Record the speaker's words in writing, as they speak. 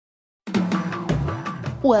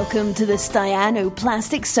Welcome to the Stiano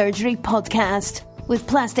Plastic Surgery Podcast with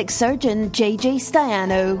plastic surgeon JJ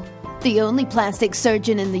Stiano, the only plastic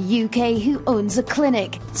surgeon in the UK who owns a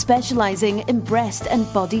clinic specialising in breast and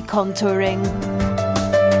body contouring.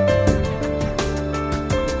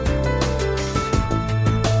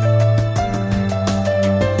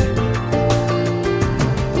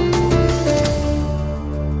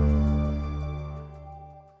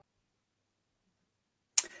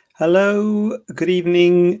 Hello, good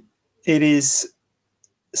evening. It is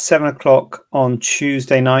 7 o'clock on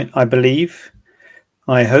Tuesday night, I believe.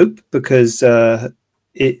 I hope, because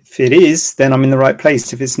if it is, then I'm in the right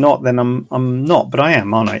place. If it's not, then I'm not, but I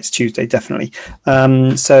am, aren't I? It's Tuesday, definitely.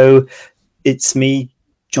 So it's me,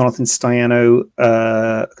 Jonathan Stiano,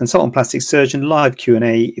 consultant plastic surgeon, live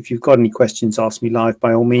Q&A. If you've got any questions, ask me live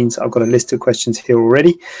by all means. I've got a list of questions here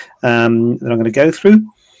already that I'm going to go through.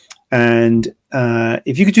 And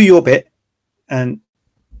if you could do your bit and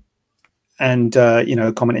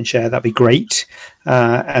comment and share, that'd be great.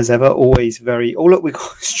 As ever, always very. Oh, look, we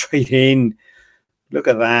got straight in. Look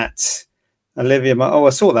at that, Olivia. I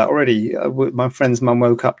saw that already. My friend's mum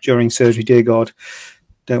woke up during surgery. Dear God,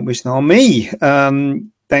 don't wish that on me.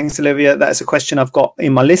 Thanks, Olivia. That's a question I've got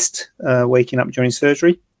in my list. Waking up during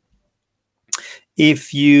surgery.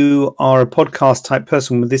 If you are a podcast type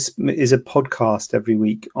person, this is a podcast every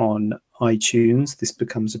week on iTunes. This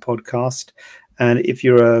becomes a podcast. And if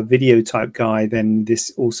you're a video type guy, then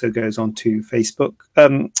this also goes on to Facebook.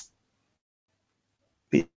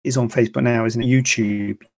 It is on Facebook now, isn't it?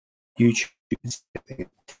 YouTube.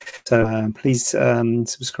 So please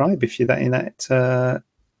subscribe if you're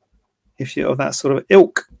if you're of that sort of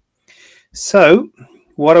ilk. So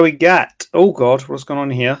what do we got? Oh God, what's going on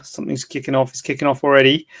here? Something's kicking off. It's kicking off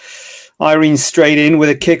already. Irene's straight in with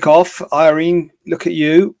a kickoff. Irene, look at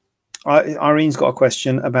you. Irene's got a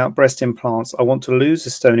question about breast implants. I want to lose a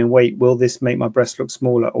stone in weight. Will this make my breasts look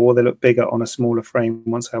smaller, or will they look bigger on a smaller frame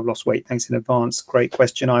once I have lost weight? Thanks in advance. Great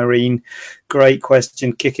question, Irene. Great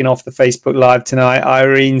question. Kicking off the Facebook Live tonight.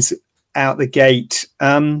 Irene's out the gate.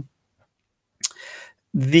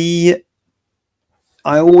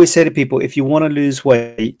 I always say to people, if you want to lose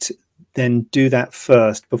weight, then do that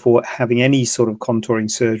first before having any sort of contouring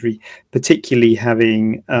surgery, particularly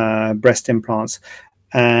having breast implants.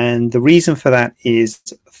 And the reason for that is,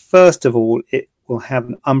 first of all, it will have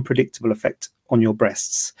an unpredictable effect on your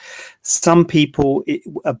breasts. Some people,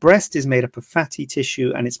 a breast is made up of fatty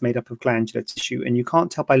tissue and it's made up of glandular tissue, and you can't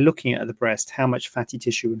tell by looking at the breast how much fatty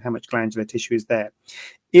tissue and how much glandular tissue is there.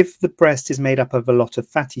 If the breast is made up of a lot of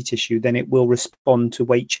fatty tissue, then it will respond to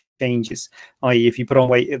weight changes. I.e., if you put on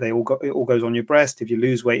weight, it all goes on your breast. If you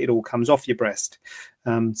lose weight, it all comes off your breast.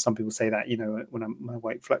 Some people say that, when my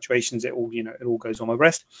weight fluctuations, it all goes on my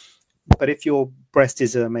breast. But if your breast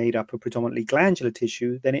is made up of predominantly glandular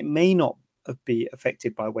tissue, then it may not be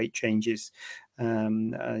affected by weight changes.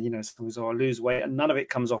 Sometimes I lose weight and none of it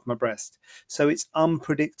comes off my breast. So it's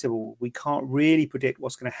unpredictable. We can't really predict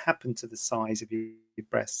what's going to happen to the size of your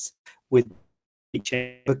breasts with weight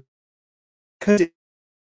change because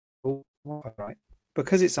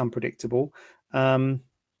it's unpredictable. I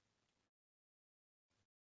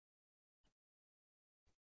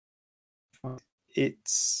hope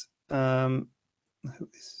this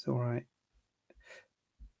is all right.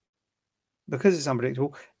 Because it's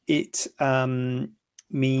unpredictable, it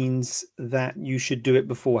means that you should do it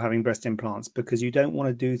before having breast implants, because you don't want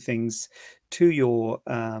to do things to your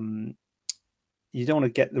you don't want to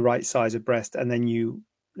get the right size of breast and then you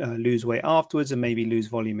lose weight afterwards and maybe lose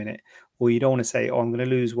volume in it. Or you don't want to say, oh, I'm going to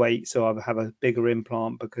lose weight, so I'll have a bigger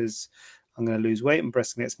implant because I'm going to lose weight and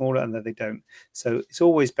breasts can get smaller, and then they don't. So it's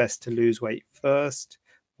always best to lose weight first,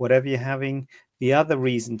 whatever you're having. The other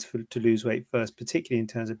reason to lose weight first, particularly in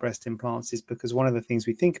terms of breast implants, is because one of the things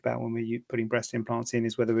we think about when we're putting breast implants in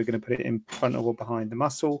is whether we're going to put it in front or behind the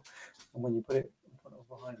muscle. And when you put it in front or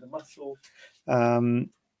behind the muscle,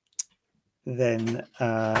 then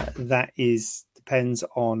that depends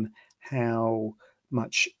on how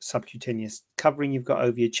much subcutaneous covering you've got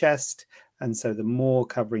over your chest. And so the more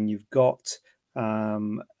covering you've got,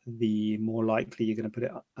 the more likely you're going to put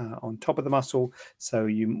it on top of the muscle. So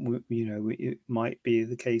it might be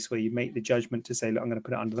the case where you make the judgment to say, look, I'm going to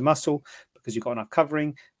put it under the muscle because you've got enough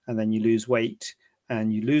covering, and then you lose weight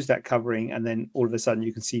and you lose that covering, and then all of a sudden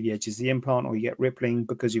you can see the edges of the implant, or you get rippling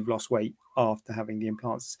because you've lost weight after having the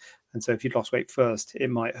implants. And so if you'd lost weight first, it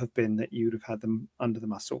might have been that you would have had them under the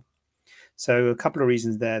muscle. So a couple of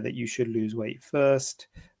reasons there that you should lose weight first.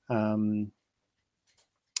 And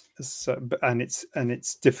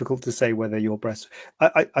it's difficult to say whether your breasts.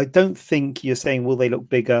 I don't think you're saying will they look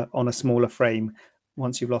bigger on a smaller frame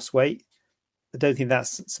once you've lost weight. I don't think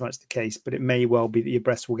that's so much the case, but it may well be that your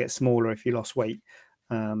breasts will get smaller if you lost weight.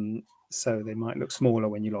 So they might look smaller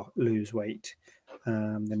when you lose weight.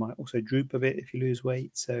 They might also droop a bit if you lose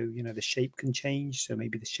weight. So the shape can change. So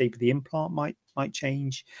maybe the shape of the implant might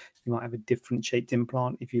change. You might have a different shaped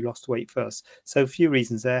implant if you lost weight first. So a few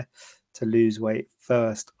reasons there to lose weight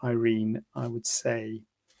first, Irene, I would say.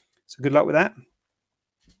 So good luck with that.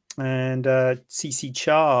 And CC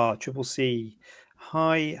Char, Triple C.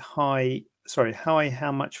 Hi. Sorry, hi,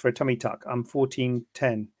 how much for a tummy tuck? I'm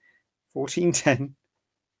 1410. 1410.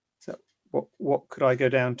 So what could I go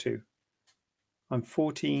down to? I'm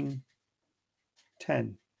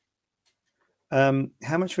 1410.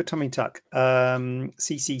 How much for a tummy tuck?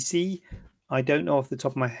 CCC, I don't know off the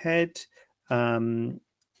top of my head. I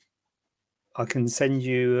can send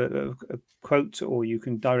you a quote, or you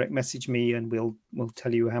can direct message me, and we'll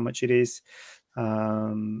tell you how much it is.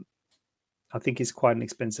 I think it's quite an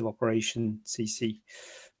expensive operation, CC.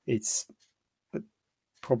 It's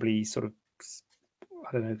probably sort of,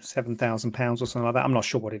 I don't know, £7,000 or something like that. I'm not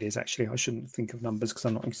sure what it is actually. I shouldn't think of numbers because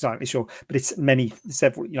I'm not exactly sure. But it's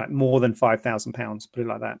several, more than £5,000. Put it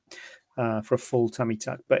like that. For a full tummy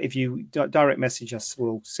tuck. But if you direct message us,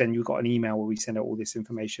 we'll send you. Got an email where we send out all this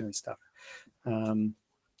information and stuff. And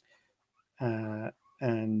I'm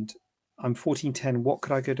 1410. What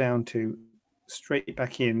could I go down to? Straight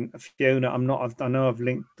back in. Fiona, I'm not. I know I've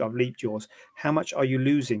leaped yours. How much are you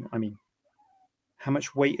losing? I mean, how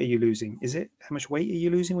much weight are you losing? Is it how much weight are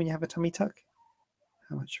you losing when you have a tummy tuck?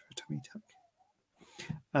 How much for a tummy tuck?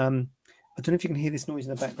 I don't know if you can hear this noise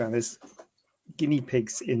in the background. There's guinea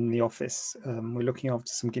pigs in the office. We're looking after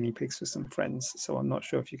some guinea pigs for some friends, so I'm not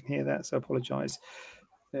sure if you can hear that. So I apologise.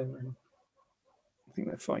 I think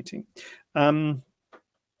they're fighting.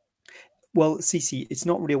 Well, Cece, it's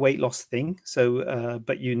not really a weight loss thing. So,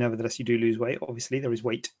 but nevertheless, you do lose weight. Obviously, there is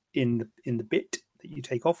weight in the bit that you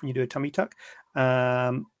take off when you do a tummy tuck.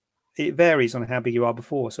 It varies on how big you are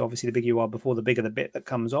before. So obviously, the bigger you are before, the bigger the bit that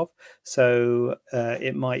comes off. So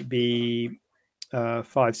it might be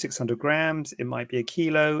 500-600 grams. It might be a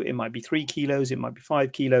kilo. It might be 3 kilos. It might be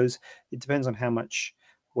 5 kilos. It depends on how much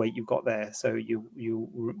weight you've got there. So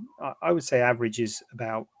I would say average is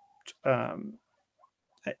about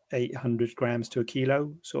 800 grams to a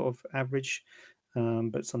kilo, sort of average.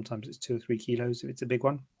 But sometimes it's 2 or 3 kilos if it's a big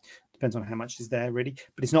one. Depends on how much is there, really.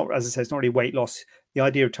 But it's not, as I said, it's not really weight loss. The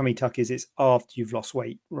idea of tummy tuck is it's after you've lost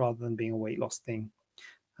weight rather than being a weight loss thing.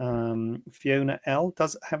 Fiona L,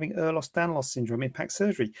 does having Ehlers-Danlos syndrome impact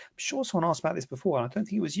surgery? I'm sure someone asked about this before. I don't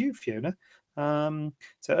think it was you, Fiona. So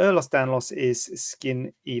Ehlers-Danlos is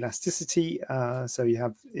skin elasticity. So you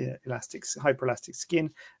have hyperelastic skin,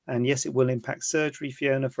 and yes, it will impact surgery,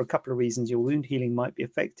 Fiona, for a couple of reasons. Your wound healing might be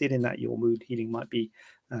affected in that your wound healing might be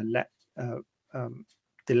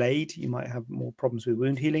delayed. You might have more problems with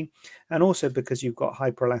wound healing, and also because you've got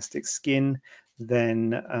hyperelastic skin,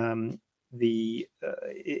 then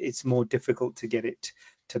it's more difficult to get it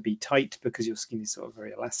to be tight because your skin is sort of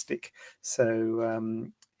very elastic. So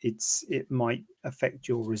it might affect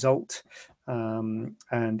your result.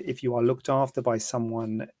 And if you are looked after by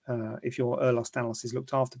someone, if your Ehlers-Danlos is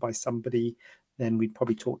looked after by somebody, then we'd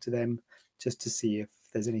probably talk to them just to see if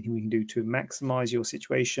there's anything we can do to maximize your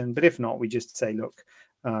situation. But if not, we just say, look,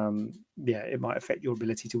 it might affect your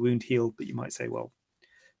ability to wound heal, but you might say, well,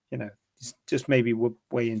 just maybe we'll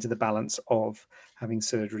weigh into the balance of having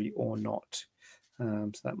surgery or not.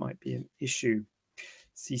 So that might be an issue.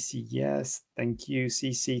 CC, yes, thank you.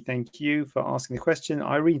 CC, thank you for asking the question.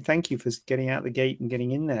 Irene, thank you for getting out the gate and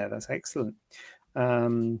getting in there. That's excellent.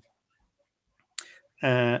 Would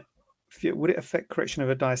it affect correction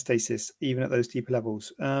of a diastasis even at those deeper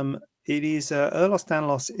levels? It is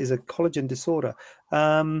Ehlers-Danlos is a collagen disorder.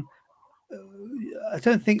 I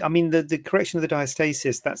don't think. I mean, the correction of the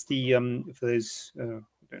diastasis. That's the for those who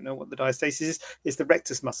don't know what the diastasis is. It's the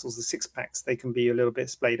rectus muscles, the six packs. They can be a little bit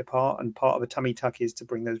splayed apart, and part of a tummy tuck is to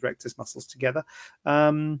bring those rectus muscles together.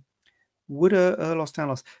 Would a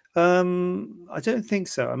Ehlers-Danlos? I don't think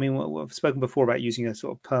so. I mean, I've spoken before about using a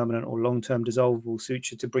sort of permanent or long-term dissolvable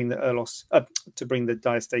suture to bring the to bring the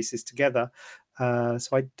diastasis together. So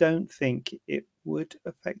I don't think it would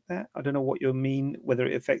affect that. I don't know what you mean. Whether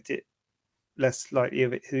it affect it less likely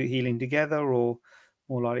of it healing together or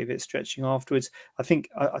more likely of it stretching afterwards. I think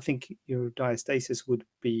your diastasis would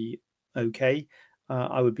be okay.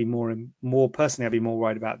 I would be more personally, I'd be more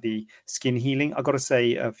worried about the skin healing. I've got to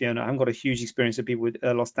say, Fiona, I haven't got a huge experience of people with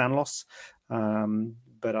Ehlers-Danlos,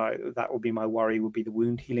 but that would be my worry, would be the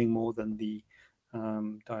wound healing more than the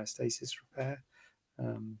diastasis repair.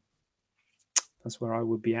 That's where I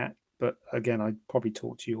would be at. But again, I'd probably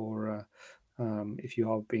talk to your if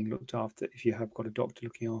you are being looked after, if you have got a doctor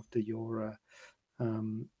looking after your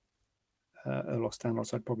lost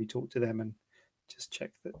downloads, I'd probably talk to them and just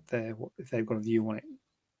check that if they've got a view on it.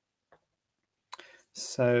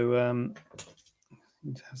 So I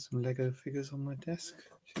have some Lego figures on my desk,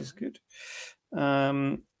 which is good.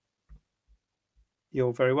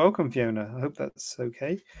 You're very welcome, Fiona. I hope that's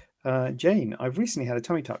okay. Jane, I've recently had a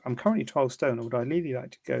tummy tuck. I'm currently 12 stone, or would I really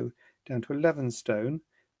like to go down to 11 stone?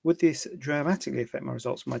 Would this dramatically affect my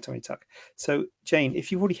results for my tummy tuck? So, Jane,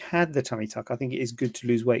 if you've already had the tummy tuck, I think it is good to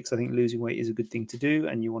lose weight, because I think losing weight is a good thing to do,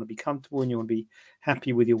 and you want to be comfortable and you want to be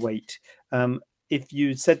happy with your weight. If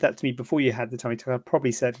you said that to me before you had the tummy tuck, I'd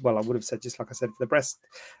probably said, well, I would have said, just like I said for the breast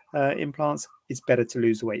implants, it's better to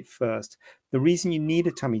lose the weight first. The reason you need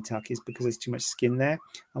a tummy tuck is because there's too much skin there.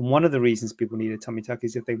 And one of the reasons people need a tummy tuck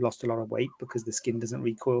is if they've lost a lot of weight, because the skin doesn't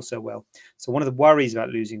recoil so well. So one of the worries about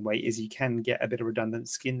losing weight is you can get a bit of redundant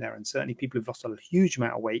skin there. And certainly people who've lost a huge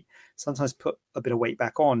amount of weight sometimes put a bit of weight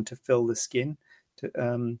back on to fill the skin.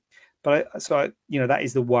 That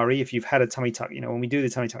is the worry. If you've had a tummy tuck, when we do the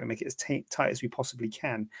tummy tuck, we make it as tight as we possibly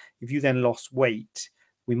can. If you then lost weight,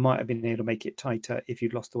 we might have been able to make it tighter if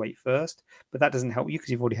you'd lost the weight first, but that doesn't help you because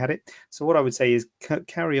you've already had it. So what I would say is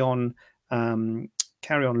carry on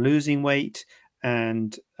losing weight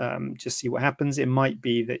and just see what happens. It might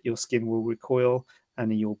be that your skin will recoil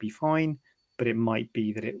and you'll be fine, but it might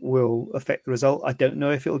be that it will affect the result. I don't know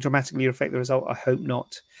if it will dramatically affect the result. I hope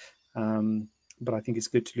not. But I think it's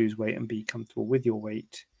good to lose weight and be comfortable with your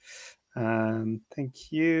weight.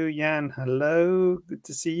 Thank you, Jan. Hello, good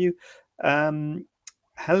to see you.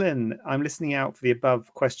 Helen, I'm listening out for the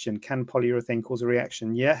above question. Can polyurethane cause a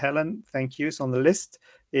reaction? Yeah, Helen, thank you. It's on the list.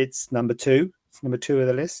 It's number 2. It's number 2 of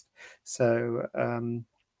the list. So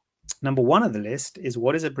number 1 of the list is,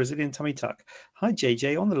 what is a Brazilian tummy tuck? Hi,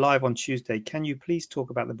 JJ. On the live on Tuesday, can you please talk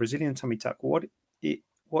about the Brazilian tummy tuck? What it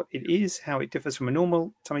is, how it differs from a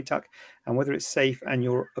normal tummy tuck, and whether it's safe, and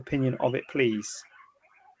your opinion of it, please.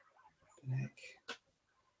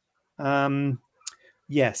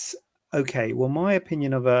 Yes. Okay. Well, my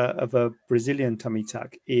opinion of a Brazilian tummy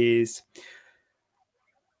tuck is,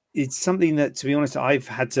 it's something that, to be honest, I've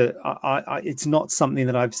had to. It's not something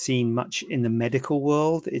that I've seen much in the medical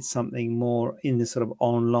world. It's something more in the sort of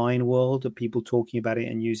online world of people talking about it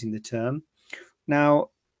and using the term.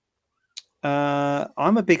 Now,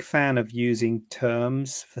 I'm a big fan of using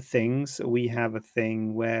terms for things. We have a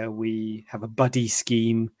thing where we have a buddy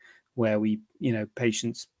scheme where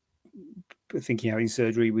patients thinking of having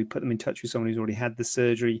surgery, we put them in touch with someone who's already had the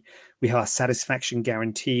surgery. We have a satisfaction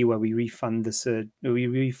guarantee where we refund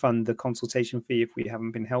the consultation fee if we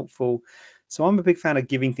haven't been helpful. So I'm a big fan of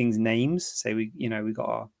giving things names. Say we got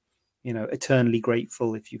our, eternally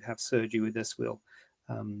grateful if you have surgery with us.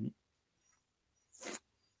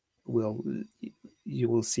 You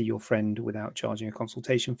will see your friend without charging a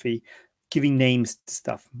consultation fee. Giving names to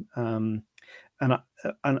stuff, and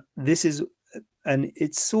this is, and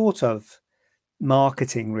it's sort of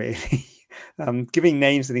marketing, really. Giving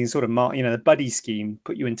names to things, sort of the buddy scheme,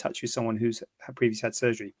 put you in touch with someone who's previously had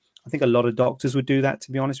surgery. I think a lot of doctors would do that,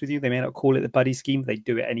 to be honest with you. They may not call it the buddy scheme, they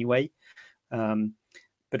do it anyway.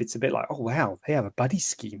 But it's a bit like, oh wow, they have a buddy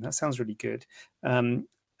scheme, that sounds really good. And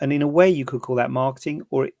in a way you could call that marketing,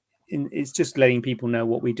 or it's just letting people know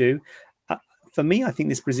what we do. For me, I think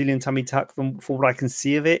this Brazilian tummy tuck, from what I can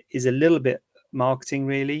see of it, is a little bit marketing,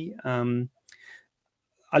 really.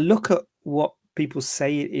 I look at what people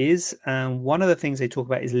say it is, and one of the things they talk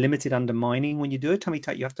about is limited undermining. When you do a tummy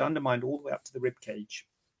tuck, you have to undermine all the way up to the rib cage,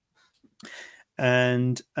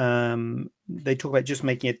 and they talk about just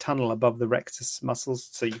making a tunnel above the rectus muscles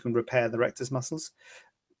so you can repair the rectus muscles.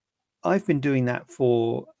 I've been doing that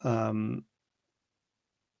for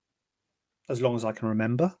as long as I can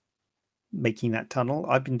remember, making that tunnel.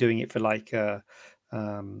 I've been doing it for like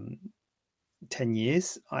 10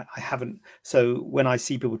 years. I haven't. So when I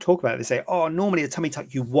see people talk about it, they say, oh, normally a tummy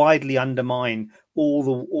tuck, you widely undermine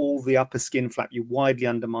all the upper skin flap, you widely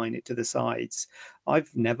undermine it to the sides.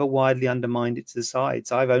 I've never widely undermined it to the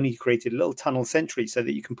sides. I've only created a little tunnel centrally so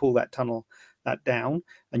that you can pull that down,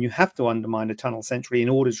 and you have to undermine a tunnel centrally in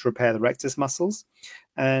order to repair the rectus muscles.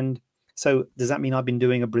 And so does that mean I've been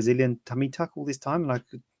doing a Brazilian tummy tuck all this time? And I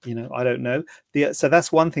could, I don't know. So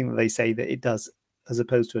that's one thing that they say that it does, as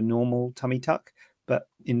opposed to a normal tummy tuck. But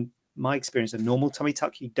in my experience, a normal tummy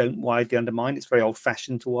tuck, you don't widely undermine. It's very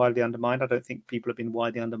old-fashioned to widely undermine. I don't think people have been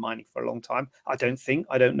widely undermining for a long time. I don't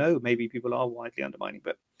know. Maybe people are widely undermining.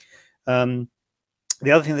 But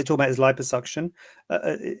the other thing they talk about is liposuction.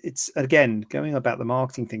 It's, again, going about the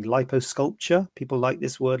marketing thing, liposculpture. People like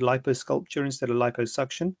this word liposculpture instead of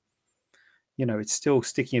liposuction. it's still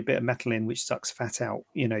sticking a bit of metal in which sucks fat out.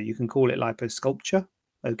 You can call it liposculpture.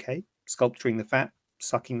 Okay, sculpturing the fat,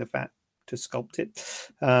 sucking the fat to sculpt it.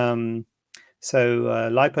 So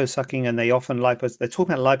liposucking, and they're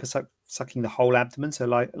talking about liposucking the whole abdomen, so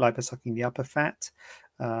liposucking the upper fat.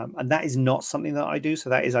 And that is not something that I do.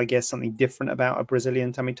 So that is, I guess, something different about a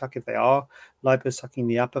Brazilian tummy tuck if they are liposucking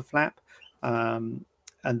the upper flap. And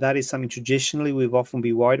that is something traditionally we've often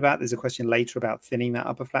been worried about. There's a question later about thinning that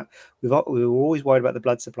upper flap. We were always worried about the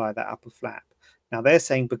blood supply of that upper flap. Now they're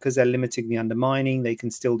saying because they're limiting the undermining, they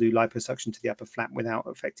can still do liposuction to the upper flap without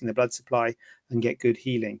affecting the blood supply and get good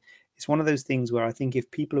healing. It's one of those things where I think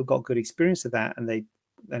if people have got good experience of that and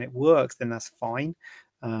it works, then that's fine.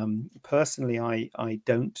 Personally, I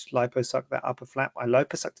don't liposuck that upper flap. I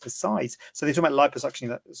liposuck to the sides. So they're talking about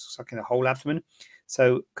liposuction, sucking the whole abdomen.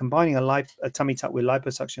 So combining a tummy tuck with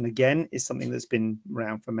liposuction again is something that's been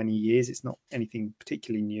around for many years. It's not anything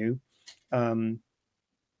particularly new.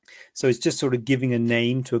 So it's just sort of giving a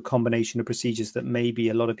name to a combination of procedures that maybe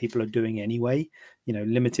a lot of people are doing anyway.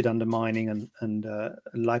 Limited undermining and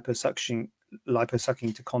liposucking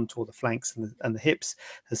to contour the flanks and the hips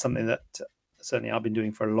is something that certainly I've been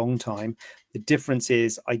doing for a long time. The difference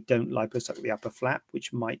is I don't liposuck the upper flap,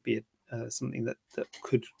 which might be something that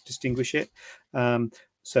could distinguish it.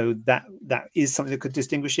 So that is something that could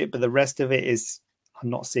distinguish it, but the rest of it is, I'm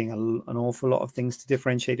not seeing an awful lot of things to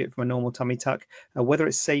differentiate it from a normal tummy tuck. Whether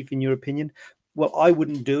it's safe in your opinion, well, I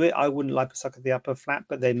wouldn't do it. I wouldn't liposuck the upper flap,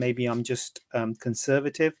 but then maybe I'm just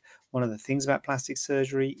conservative. One of the things about plastic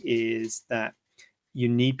surgery is that you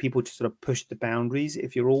need people to sort of push the boundaries.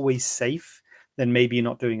 If you're always safe, then maybe you're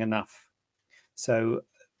not doing enough. So,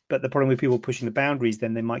 but the problem with people pushing the boundaries,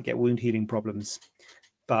 then they might get wound healing problems.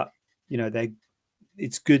 But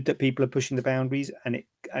it's good that people are pushing the boundaries, and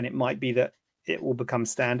it might be that it will become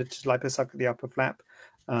standard to liposuck the upper flap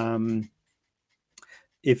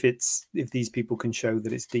if these people can show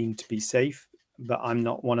that it's deemed to be safe. But I'm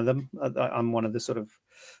not one of them. I'm one of the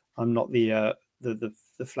I'm not the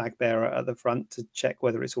flag bearer at the front to check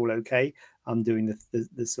whether it's all okay. I'm doing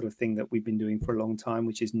the sort of thing that we've been doing for a long time,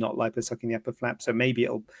 which is not liposucking the upper flap. So maybe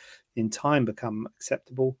it'll in time become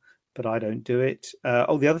acceptable, but I don't do it. The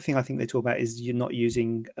other thing I think they talk about is you're not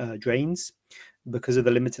using drains because of the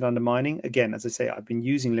limited undermining. Again, as I say, I've been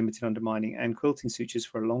using limited undermining and quilting sutures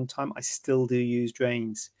for a long time. I still do use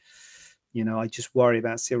drains. I just worry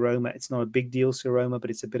about seroma. It's not a big deal, seroma, but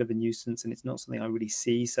it's a bit of a nuisance, and it's not something I really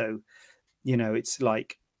see. So, it's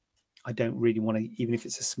like I don't really want to, even if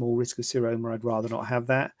it's a small risk of seroma, I'd rather not have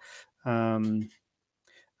that. And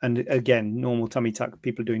again, normal tummy tuck,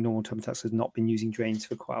 people doing normal tummy tucks have not been using drains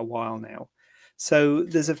for quite a while now. So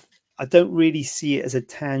I don't really see it as a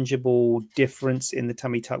tangible difference in the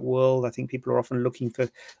tummy tuck world. I think people are often looking for,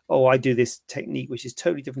 I do this technique, which is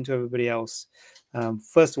totally different to everybody else.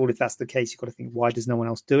 First of all, if that's the case, you've got to think, why does no one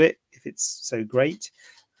else do it if it's so great?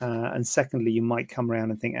 And secondly, you might come around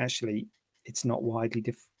and think, actually, it's not widely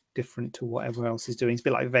different to whatever else is doing. It's a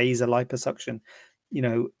bit like vaser liposuction.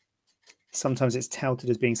 Sometimes it's touted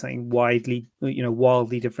as being something wildly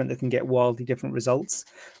different that can get wildly different results,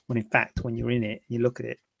 when in fact, when you're in it and you look at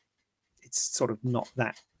it, it's sort of not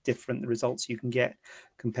that different, the results you can get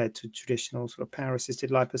compared to traditional sort of power assisted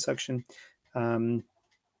liposuction.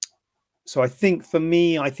 So I think for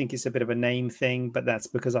me, it's a bit of a name thing, but that's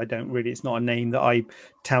because it's not a name that I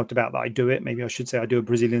tout about that I do it. Maybe I should say I do a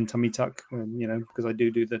Brazilian tummy tuck, because I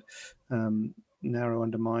do the narrow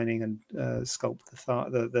undermining and sculpt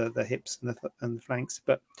the hips and the flanks.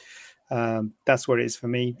 But that's where it is for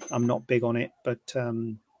me. I'm not big on it, but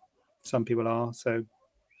some people are. So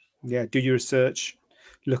yeah, do your research,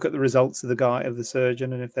 look at the results of the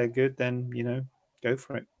surgeon, and if they're good, then go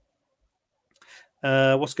for it.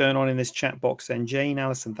 What's going on in this chat box then? Jane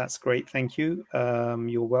Allison, that's great, thank you.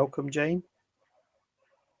 You're welcome, Jane.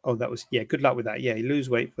 That was, good luck with that.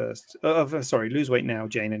 Lose weight first. Lose weight now,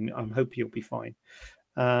 Jane, and I hope you'll be fine.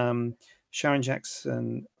 Sharon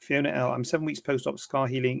Jackson, Fiona L, I'm 7 weeks post-op. Scar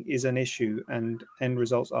healing is an issue and end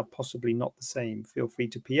results are possibly not the same. Feel free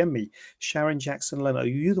to PM me. Sharon Jackson Lomo, are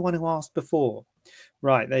you the one who asked before?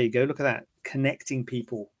 Right, there you go. Look at that. Connecting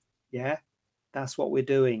people. Yeah, that's what we're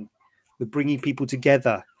doing. We're bringing people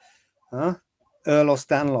together. Erlos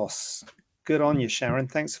Danlos. Good on you, Sharon.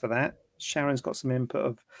 Thanks for that. Sharon's got some input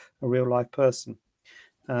of a real life person.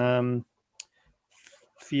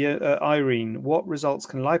 Irene, what results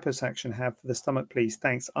can liposuction have for the stomach, please?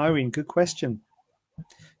 Thanks, Irene. Good question.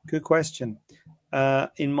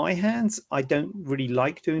 In my hands, I don't really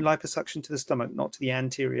like doing liposuction to the stomach, not to the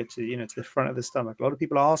anterior, to the front of the stomach. A lot of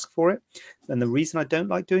people ask for it, and the reason I don't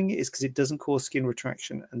like doing it is because it doesn't cause skin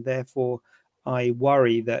retraction, and therefore I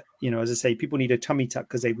worry that, as I say, people need a tummy tuck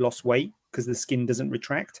because they've lost weight because the skin doesn't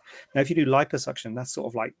retract. Now, if you do liposuction, that's sort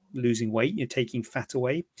of like losing weight. You're taking fat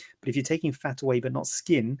away. But if you're taking fat away but not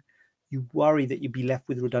skin, you worry that you'd be left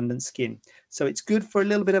with redundant skin. So it's good for a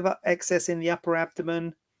little bit of excess in the upper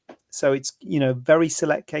abdomen. So it's, very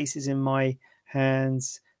select cases in my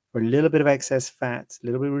hands for a little bit of excess fat, a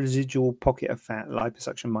little bit of residual pocket of fat.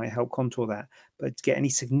 Liposuction might help contour that. But to get any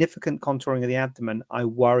significant contouring of the abdomen, I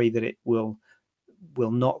worry that it will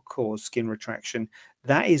not cause skin retraction.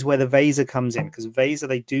 That is where the Vaser comes in, because Vaser,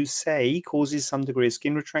 they do say, causes some degree of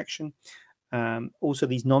skin retraction. Also,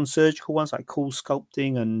 these non-surgical ones like cool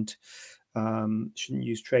sculpting and shouldn't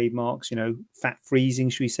use trademarks, fat freezing,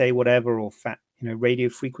 should we say, whatever, or fat, radio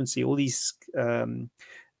frequency, all these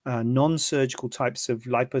non-surgical types of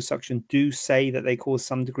liposuction do say that they cause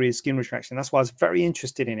some degree of skin retraction. That's why I was very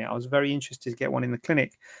interested in it. I was very interested to get one in the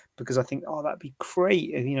clinic because I think, that'd be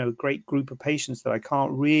great. A great group of patients that I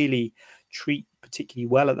can't really treat particularly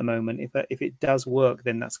well at the moment. If it does work,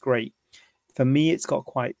 then that's great. For me, it's got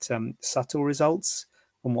quite subtle results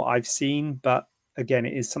from what I've seen, but again,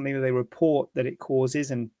 it is something that they report that it causes.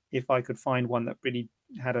 And if I could find one that really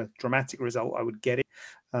had a dramatic result, I would get it.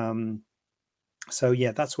 So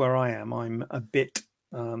yeah, that's where I am. I'm a bit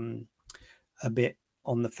on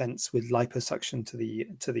the fence with liposuction to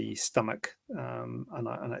the stomach,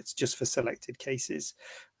 and it's just for selected cases.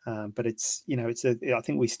 But it's I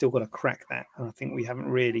think we still got to crack that, and I think we haven't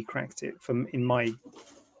really cracked it in my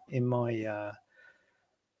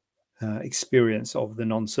experience of the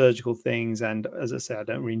non-surgical things. And as I say, I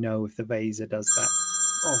don't really know if the Vaser does that.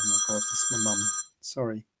 Oh my god, that's my mum.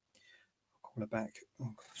 Sorry, I'll call her back.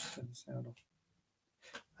 Oh gosh, turn the sound off.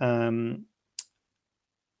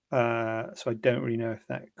 So I don't really know if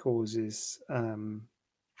that causes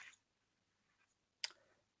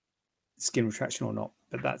skin retraction or not,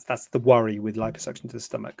 but that's the worry with liposuction to the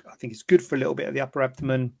stomach. I think it's good for a little bit of the upper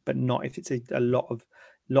abdomen, but not if it's a lot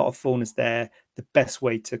of fullness there. The best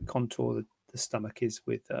way to contour the stomach is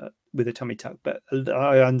with a tummy tuck. But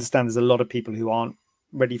I understand there's a lot of people who aren't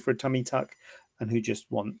ready for a tummy tuck and who just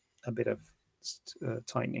want a bit of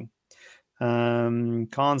tightening.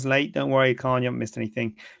 Khan's late. Don't worry, Khan, you haven't missed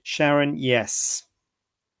anything. Sharon, yes,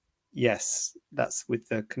 that's with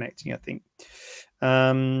the connecting, I think.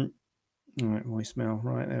 All right, voicemail.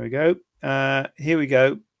 Right, there we go. Here we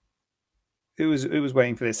go. Who was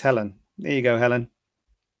waiting for this? Helen. There you go, Helen.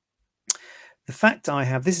 The fact I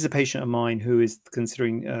have, this is a patient of mine who is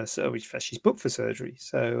considering she's booked for surgery.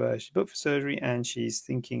 So she's booked for surgery and she's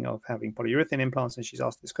thinking of having polyurethane implants, and she's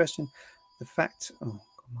asked this question. The fact, oh,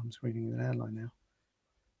 God, Mum's reading the landline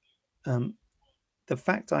now. The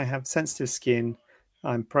fact I have sensitive skin,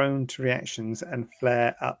 I'm prone to reactions and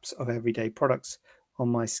flare-ups of everyday products on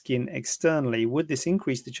my skin externally. Would this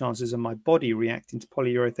increase the chances of my body reacting to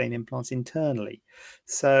polyurethane implants internally?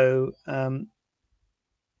 So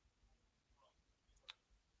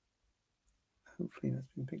hopefully that's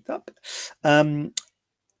been picked up.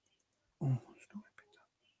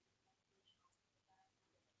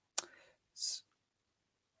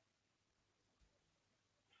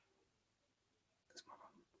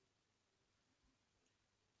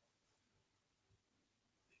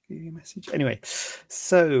 Message anyway.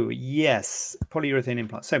 So yes, polyurethane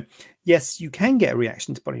implants. So yes, you can get a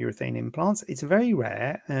reaction to polyurethane implants. It's very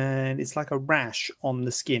rare and it's like a rash on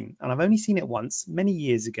the skin, and I've only seen it once many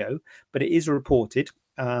years ago, but it is reported.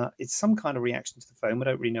 It's some kind of reaction to the foam. I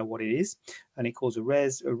don't really know what it is, and it causes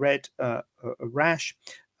a rash.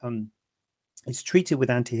 It's treated with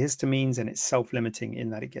antihistamines, and it's self-limiting in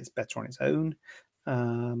that it gets better on its own.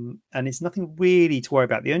 And it's nothing really to worry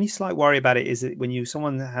about. The only slight worry about it is that when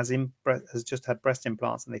someone has just had breast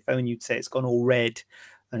implants and they phone you to say it's gone all red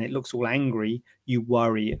and it looks all angry, you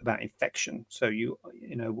worry about infection. So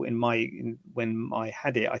when I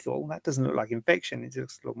had it, I thought, well, that doesn't look like infection. It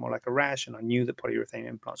looks a lot more like a rash, and I knew that polyurethane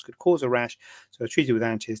implants could cause a rash. So I treated with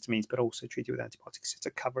antihistamines, but also treated with antibiotics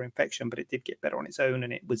to cover infection. But it did get better on its own,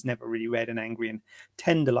 and it was never really red and angry and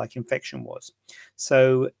tender like infection was.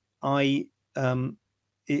 So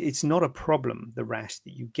it's not a problem, the rash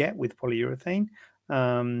that you get with polyurethane,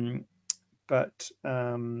 but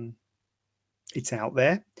it's out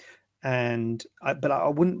there, but I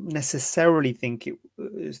wouldn't necessarily think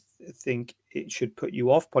it should put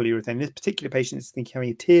you off polyurethane. This particular patient is thinking having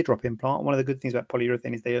a teardrop implant. One of the good things about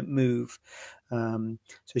polyurethane is they don't move. So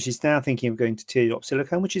she's now thinking of going to teardrop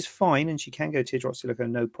silicone, which is fine, and she can go teardrop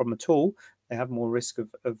silicone, no problem at all. They have more risk of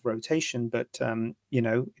rotation, but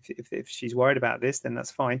if she's worried about this, then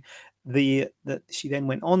that's fine. She then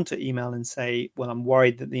went on to email and say, well, I'm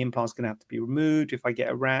worried that the implant's going to have to be removed if I get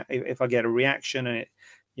a reaction, and it,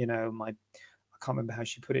 can't remember how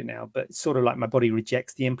she put it now, but it's sort of like my body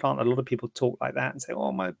rejects the implant. A lot of people talk like that and say,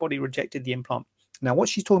 oh, my body rejected the implant. Now, what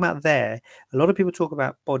she's talking about there, a lot of people talk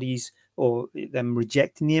about bodies or them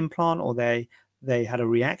rejecting the implant, or they had a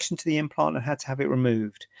reaction to the implant and had to have it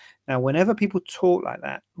removed. Now, whenever people talk like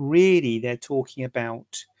that, really, they're talking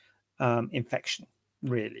about infection,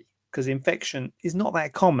 really, because infection is not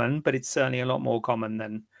that common, but it's certainly a lot more common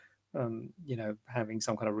than having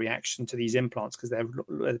some kind of reaction to these implants, because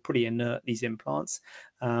they're pretty inert, these implants.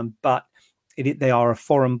 But they are a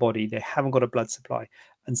foreign body. They haven't got a blood supply.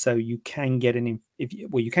 And so you can get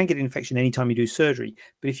you can get an infection anytime you do surgery.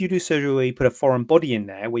 But if you do surgery where you put a foreign body in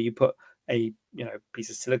there, where you put a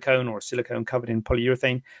piece of silicone or a silicone covered in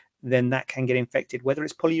polyurethane, then that can get infected, whether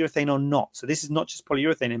it's polyurethane or not. So this is not just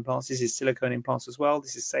polyurethane implants. This is silicone implants as well.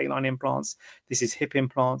 This is saline implants. This is hip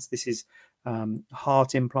implants. This is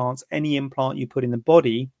heart implants. Any implant you put in the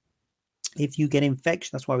body, if you get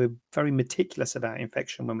infection, that's why we're very meticulous about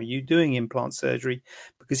infection when we're doing implant surgery,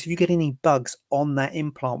 because if you get any bugs on that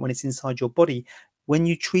implant when it's inside your body, when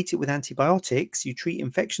you treat it with antibiotics, you treat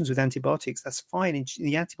infections with antibiotics, that's fine. And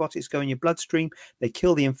the antibiotics go in your bloodstream, they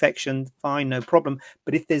kill the infection, fine, no problem.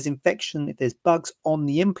 But if there's infection, if there's bugs on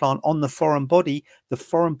the implant, on the foreign body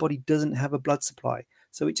doesn't have a blood supply.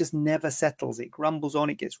 So it just never settles. It grumbles on,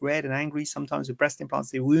 it gets red and angry. Sometimes with breast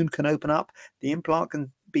implants, the wound can open up, the implant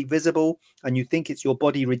can be visible, and you think it's your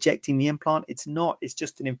body rejecting the implant. It's not, it's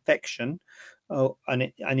just an infection.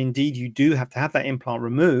 And indeed, you do have to have that implant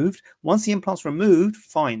removed. Once the implant's removed,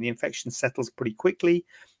 fine, the infection settles pretty quickly.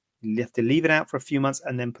 You have to leave it out for a few months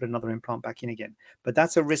and then put another implant back in again. But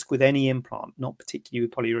that's a risk with any implant, not particularly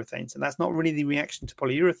with polyurethane. So that's not really the reaction to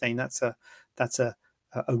polyurethane. That's a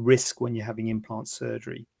risk when you're having implant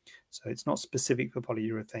surgery. So it's not specific for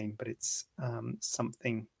polyurethane, but it's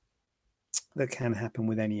something that can happen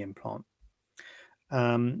with any implant.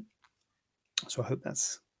 So I hope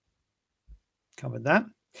that's covered that.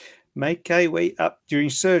 Make a way up during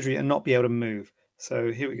surgery and not be able to move.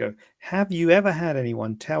 So here we go. Have you ever had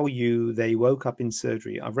anyone tell you they woke up in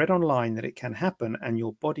surgery? I've read online that it can happen and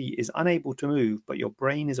your body is unable to move, but your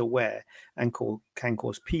brain is aware and can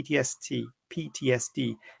cause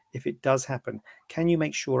PTSD if it does happen. Can you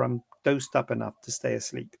make sure I'm dosed up enough to stay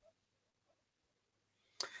asleep?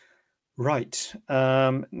 Right.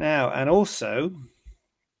 Now, and also,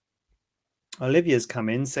 Olivia's come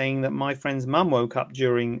in saying that my friend's mum woke up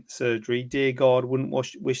during surgery. Dear God, wouldn't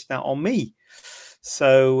wish that on me.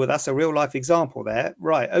 So that's a real life example there.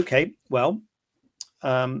 Right. Okay. Well,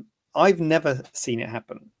 I've never seen it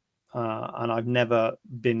happen. And I've never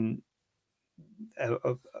been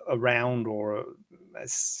around or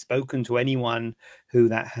spoken to anyone who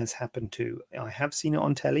that has happened to. I have seen it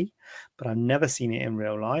on telly, but I've never seen it in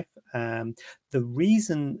real life. The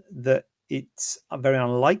reason that it's very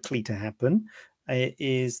unlikely to happen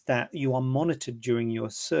is that you are monitored during your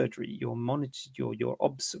surgery. You're monitored, your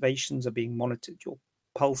observations are being monitored, your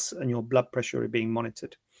pulse and your blood pressure are being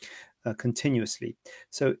monitored continuously.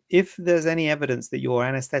 So if there's any evidence that your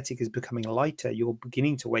anesthetic is becoming lighter, you're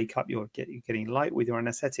beginning to wake up, you're getting light with your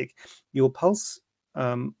anesthetic, your pulse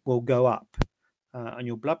will go up and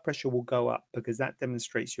your blood pressure will go up, because that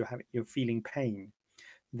demonstrates you're feeling pain.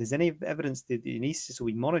 If there's any evidence that the anaesthetist will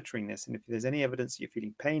be monitoring this, and if there's any evidence that you're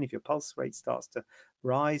feeling pain, if your pulse rate starts to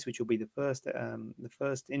rise, which will be the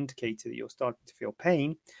first indicator that you're starting to feel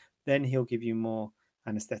pain, then he'll give you more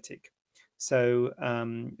anesthetic. So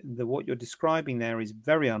what you're describing there is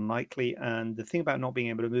very unlikely. And the thing about not being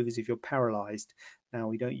able to move is if you're paralyzed. Now,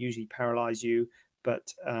 we don't usually paralyze you,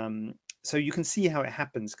 but so you can see how it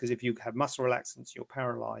happens, because if you have muscle relaxants, you're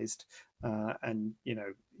paralyzed, and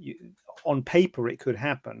on paper it could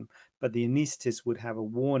happen, but the anaesthetist would have a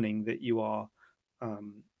warning that you are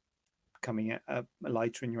coming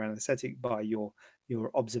lighter in your anesthetic by your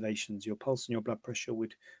observations. Your pulse and your blood pressure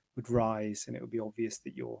would rise, and it would be obvious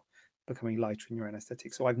that you're becoming lighter in your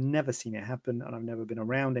anesthetic. So I've never seen it happen, and I've never been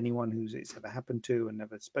around anyone who's it's ever happened to, and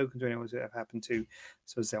never spoken to anyone who's ever happened to.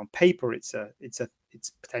 So as I say, on paper it's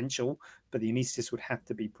potential, but the anaesthetist would have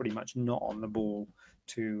to be pretty much not on the ball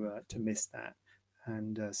to miss that.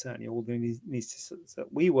 And certainly all the anaesthetists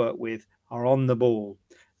that we work with are on the ball.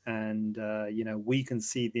 And we can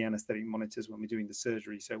see the anesthetic monitors when we're doing the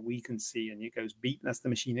surgery, so we can see, and it goes beep. That's the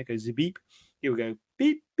machine. It goes beep. It will go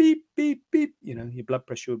beep beep beep beep. Your blood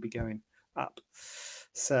pressure will be going up.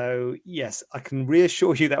 So yes, I can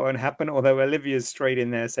reassure you that won't happen, although Olivia's straight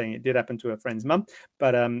in there saying it did happen to her friend's mum.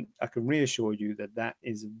 But I can reassure you that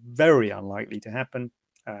is very unlikely to happen,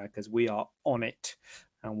 because we are on it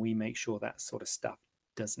and we make sure that sort of stuff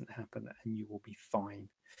doesn't happen, and you will be fine.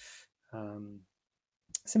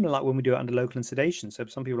 similar like when we do it under local and sedation. So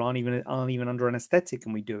some people aren't even under anesthetic,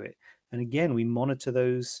 and we do it. And again, we monitor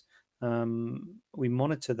those. We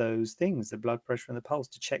monitor those things, the blood pressure and the pulse,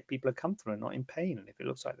 to check people are comfortable and not in pain. And if it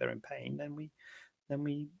looks like they're in pain, then we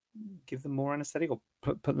give them more anesthetic or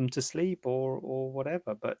put them to sleep or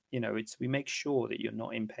whatever. But we make sure that you're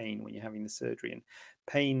not in pain when you're having the surgery, and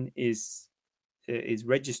pain is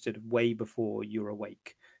registered way before you're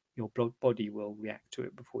awake. Your body will react to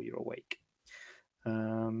it before you're awake.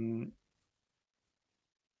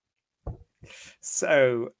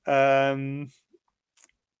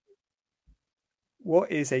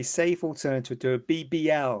 What is a safe alternative to a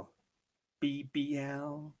BBL?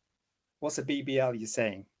 BBL? What's a BBL, you're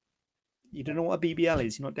saying? You don't know what a BBL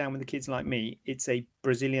is? You're not down with the kids like me. It's a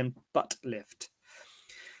Brazilian butt lift.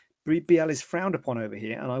 BBL is frowned upon over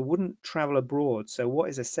here, and I wouldn't travel abroad. So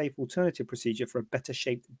what is a safe alternative procedure for a better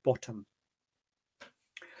shaped bottom?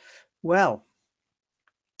 Well,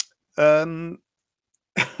 yeah,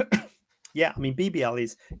 I mean,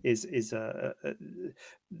 BBL is a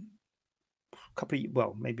couple of,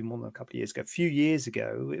 well, maybe more than a couple of years ago, a few years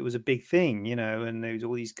ago, it was a big thing, and there was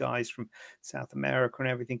all these guys from South America and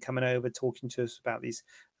everything coming over talking to us about these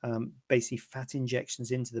basically fat injections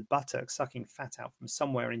into the buttock, sucking fat out from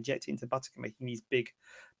somewhere, injecting into the buttock and making these big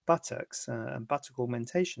buttocks and buttock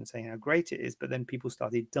augmentation, saying how great it is. But then people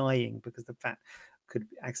started dying because the fat could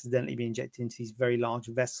accidentally be injected into these very large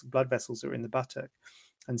blood vessels that are in the buttock.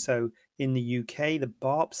 And so in the UK, the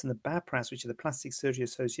BARPs and the BAPRAS, which are the plastic surgery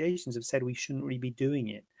associations, have said we shouldn't really be doing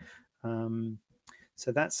it.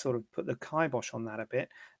 So that's sort of put the kibosh on that a bit.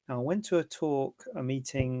 Now, I went to a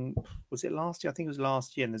meeting, was it last year? I think it was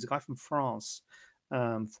last year. And there's a guy from France,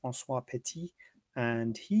 Francois Petit,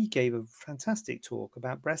 and he gave a fantastic talk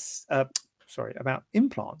about about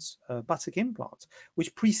implants, buttock implants,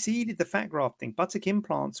 which preceded the fat grafting. Buttock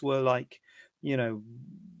implants were like,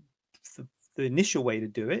 the initial way to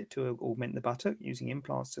do it, to augment the buttock using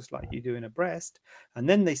implants, just like you do in a breast. And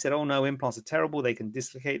then they said, oh no, implants are terrible. They can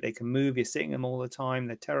dislocate, they can move. You're sitting them all the time.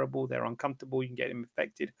 They're terrible. They're uncomfortable. You can get them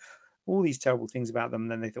infected. All these terrible things about them.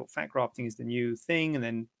 And then they thought fat grafting is the new thing. And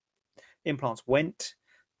then implants went,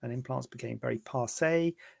 and implants became very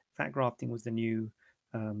passe. Fat grafting was the new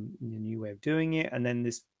way of doing it. And then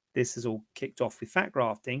this has all kicked off with fat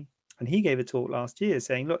grafting. And he gave a talk last year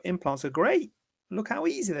saying, look, implants are great. Look how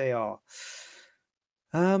easy they are.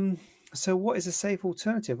 So what is a safe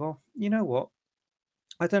alternative? Well, you know what?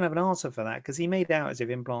 I don't have an answer for that, because he made out as if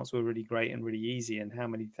implants were really great and really easy, and how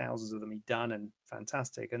many thousands of them he'd done and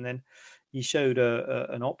fantastic. And then he showed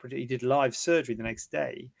an operative. He did live surgery the next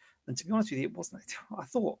day, and to be honest with you, it wasn't. I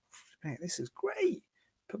thought, man, this is great.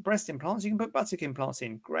 Put breast implants, you can put buttock implants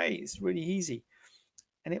in. Great, it's really easy.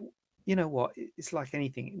 And you know what? It's like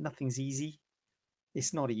anything. Nothing's easy.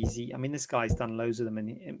 It's not easy. I mean, this guy's done loads of them,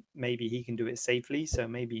 and maybe he can do it safely. So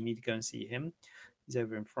maybe you need to go and see him. He's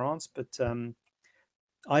over in France, but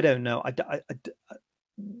I don't know.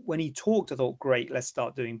 When he talked, I thought, great, let's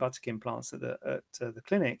start doing buttock implants at the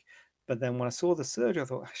clinic. But then when I saw the surgery, I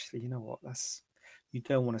thought, actually, you know what? You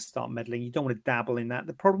don't want to start meddling. You don't want to dabble in that.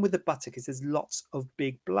 The problem with the buttock is there's lots of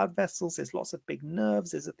big blood vessels. There's lots of big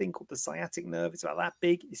nerves. There's a thing called the sciatic nerve. It's about that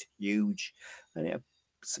big. It's huge, and it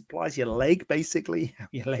supplies your leg, basically, how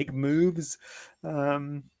your leg moves.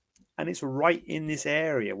 And it's right in this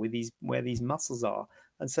area where these muscles are.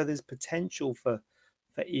 And so there's potential for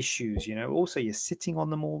issues. Also, you're sitting on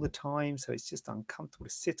them all the time, so it's just uncomfortable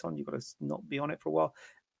to sit on. You've got to not be on it for a while.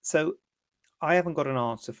 So I haven't got an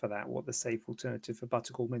answer for that, what the safe alternative for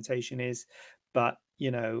buttock augmentation is. But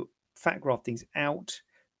fat grafting's out.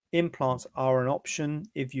 Implants are an option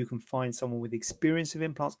if you can find someone with experience of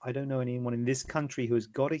implants. I don't know anyone in this country who has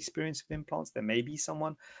got experience of implants. There may be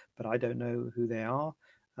someone, but I don't know who they are.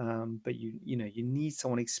 But you need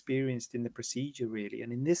someone experienced in the procedure, really.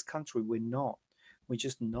 And in this country, we're not. We're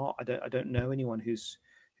just not. I don't know anyone who's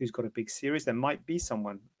got a big series. There might be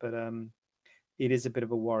someone, but it is a bit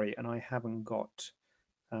of a worry, and I haven't got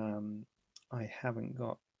an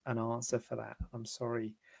answer for that. I'm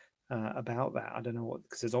sorry about that. I don't know what,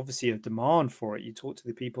 because there's obviously a demand for it. You talk to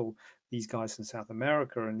the people, these guys from South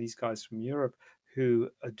America and these guys from Europe who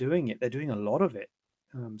are doing it. They're doing a lot of it.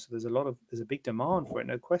 So there's a big demand for it,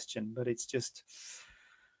 no question. But it's just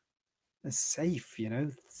safe.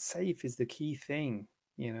 Safe is the key thing.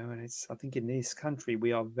 And I think in this country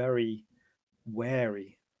we are very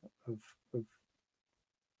wary of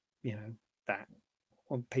that.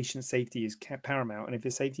 Well, patient safety is paramount, and if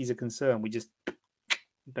the safety is a concern, we just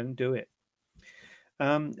don't do it.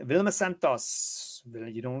 Vilma Santos.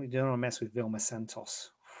 You don't want to mess with Vilma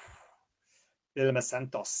Santos. Vilma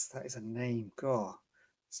Santos. That is a name. God,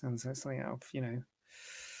 sounds like something out of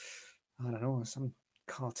I don't know, some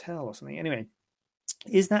cartel or something. Anyway,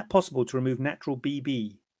 is that possible to remove natural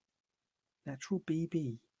BB? Natural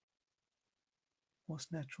BB.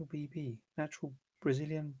 What's natural BB? Natural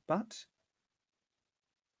Brazilian butt?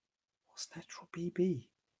 What's natural BB?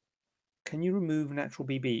 Can you remove natural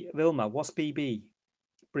BB? Vilma, what's BB?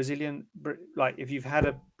 Brazilian, like if you've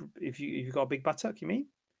got a big buttock, you mean?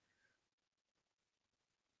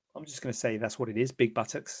 I'm just going to say that's what it is. Big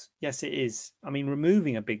buttocks. Yes, it is. I mean,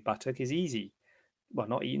 removing a big buttock is easy. Well,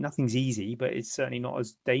 nothing's easy, but it's certainly not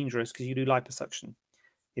as dangerous because you do liposuction,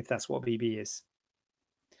 if that's what BB is.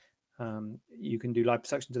 You can do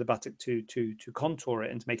liposuction to the buttock to contour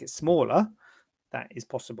it and to make it smaller. That is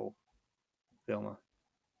possible, Vilma.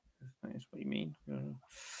 That is what you mean.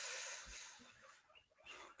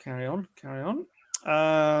 Carry on.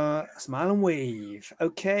 Smile and wave.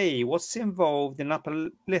 Okay, what's involved in upper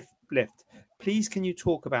lip lift? Please, can you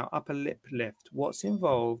talk about upper lip lift? What's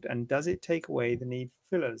involved, and does it take away the need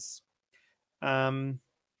for fillers?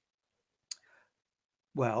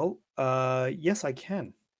 Well, yes, I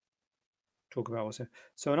can talk about what's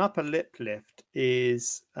so an upper lip lift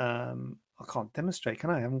is. I can't demonstrate, can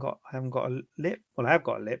I? I haven't got a lip. Well, I have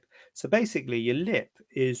got a lip. So basically, your lip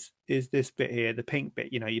is this bit here, the pink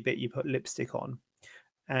bit. You know, your bit you put lipstick on.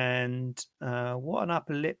 And what an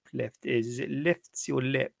upper lip lift is it lifts your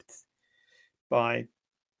lip by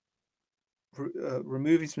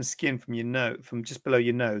removing some skin from your nose, from just below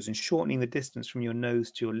your nose, and shortening the distance from your nose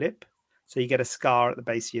to your lip. So you get a scar at the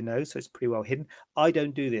base of your nose, so it's pretty well hidden. I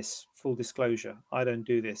don't do this, full disclosure. I don't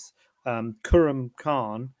do this. Kuram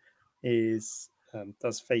Khan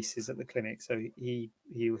does faces at the clinic, so he'll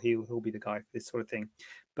be the guy for this sort of thing.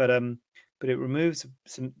 But it removes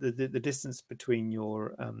the distance between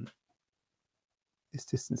your this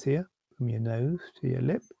distance here from your nose to your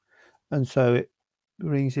lip, and so it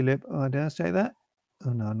brings your lip. Oh, did I say that?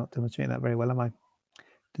 Oh no, I'm not demonstrating that very well, am I?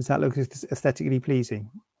 Does that look aesthetically pleasing?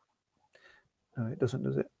 No, it doesn't,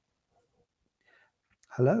 does it?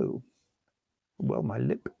 Hello. Well, my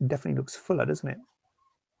lip definitely looks fuller, doesn't it?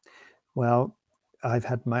 Well, I've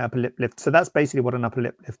had my upper lip lift. So that's basically what an upper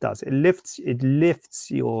lip lift does. It lifts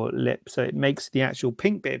your lip, so it makes the actual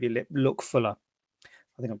pink bit of your lip look fuller.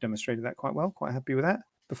 I think I've demonstrated that quite well. Quite happy with that.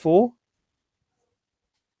 Before,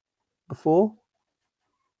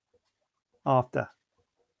 after.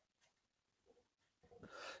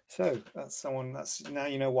 So that's now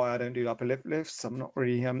you know why I don't do upper lip lifts. I'm not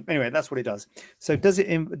really anyway, that's what it does. So does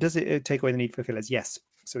it take away the need for fillers? Yes.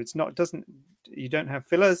 So it's not you don't have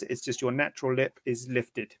fillers, it's just your natural lip is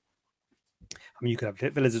lifted. I mean, you could have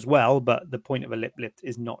fillers as well, but the point of a lip lift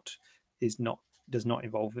does not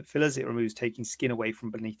involve fillers. It removes taking skin away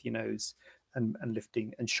from beneath your nose and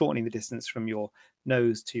lifting and shortening the distance from your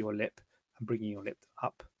nose to your lip and bringing your lip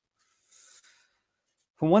up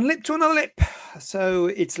from one lip to another lip. So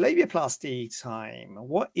it's labiaplasty time.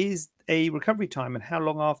 What is a recovery time, and how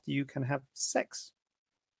long after you can have sex?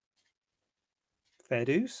 Fair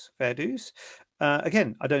dues.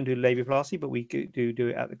 Again, I don't do labiaplasty, but we do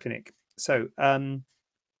it at the clinic. So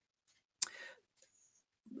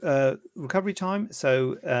recovery time.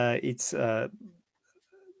 So it's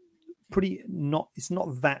it's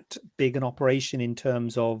not that big an operation in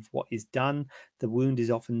terms of what is done. The wound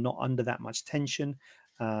is often not under that much tension.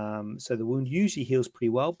 So the wound usually heals pretty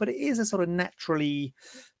well, but it is a sort of naturally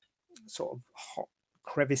sort of hot,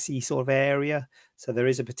 crevicey sort of area. So there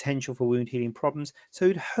is a potential for wound healing problems. So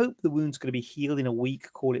you'd hope the wound's going to be healed in a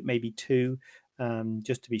week, call it maybe 2,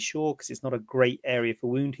 just to be sure, because it's not a great area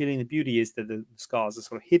for wound healing. The beauty is that the scars are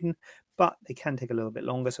sort of hidden, but they can take a little bit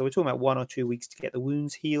longer. So we're talking about 1 or 2 weeks to get the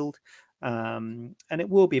wounds healed. And it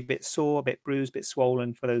will be a bit sore, a bit bruised, a bit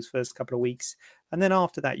swollen for those first couple of weeks. And then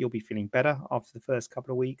after that, you'll be feeling better after the first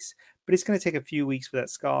couple of weeks. But it's going to take a few weeks for that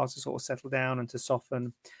scar to sort of settle down and to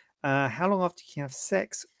soften. How long after you can have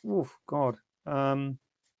sex? Oh, God.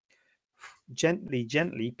 Gently,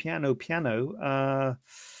 piano.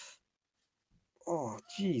 Oh,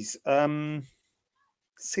 geez.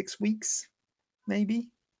 6 weeks, maybe.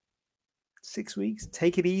 6 weeks.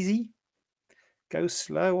 Take it easy. Go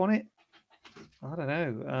slow on it. I don't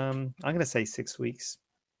know. I'm going to say 6 weeks.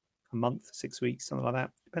 A month, 6 weeks, something like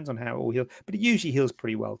that. Depends on how it all heals. But it usually heals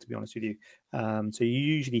pretty well, to be honest with you. So you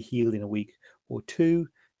usually heal in a week or 2.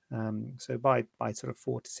 So by sort of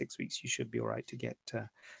 4 to 6 weeks, you should be all right to get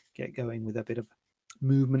going with a bit of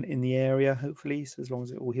movement in the area, hopefully. So as long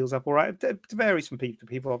as it all heals up all right. It varies from people to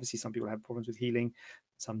people. Obviously, some people have problems with healing,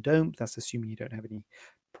 some don't. That's assuming you don't have any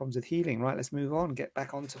problems with healing. Right, let's move on. Get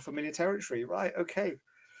back onto familiar territory. Right, okay.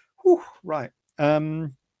 Whew, right.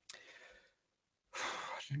 Didn't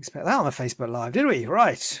expect that on the Facebook Live, did we?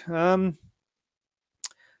 Right.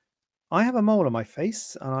 I have a mole on my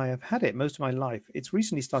face and I have had it most of my life. It's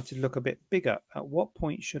recently started to look a bit bigger. At what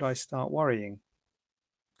point should I start worrying?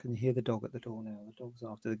 Can you hear the dog at the door now? The dog's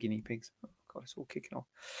after the guinea pigs. Oh, God, it's all kicking off.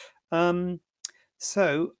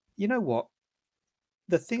 So, you know what?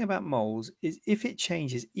 The thing about moles is if it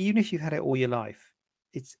changes, even if you've had it all your life,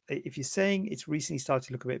 it's if you're saying it's recently started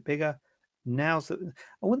to look a bit bigger, now's the,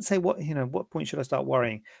 I wouldn't say what point should I start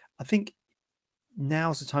worrying? I think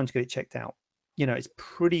now's the time to get it checked out. It's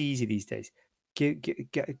pretty easy these days. Get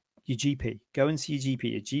your GP. Go and see your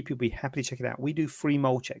GP. Your GP will be happy to check it out. We do free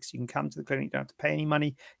mole checks. You can come to the clinic. You don't have to pay any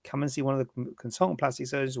money. Come and see one of the consultant plastic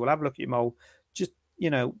surgeons. We'll have a look at your mole. Just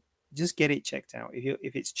just get it checked out.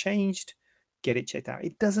 If it's changed, get it checked out.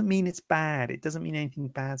 It doesn't mean it's bad. It doesn't mean anything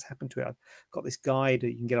bad's happened to it. I've got this guide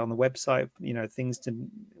that you can get on the website. Things to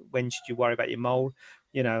when should you worry about your mole.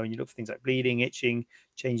 And you look for things like bleeding, itching,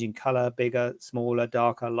 changing color, bigger, smaller,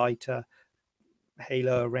 darker, lighter,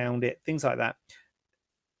 halo around it, things like that.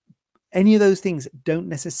 Any of those things don't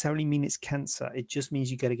necessarily mean it's cancer. It just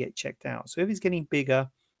means you got to get checked out. So if it's getting bigger,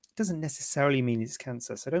 it doesn't necessarily mean it's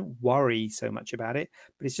cancer. So don't worry so much about it.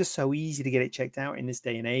 But it's just so easy to get it checked out in this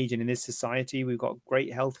day and age and in this society. We've got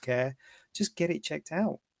great healthcare. Just get it checked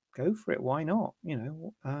out. Go for it. Why not?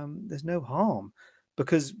 There's no harm.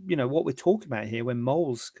 Because what we're talking about here, when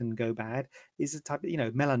moles can go bad, is a type of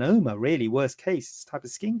melanoma. Really, worst case, it's a type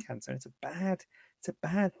of skin cancer. It's a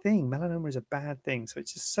bad thing. Melanoma is a bad thing. So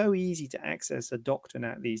it's just so easy to access a doctor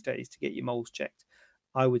now these days to get your moles checked.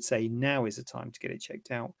 I would say now is the time to get it checked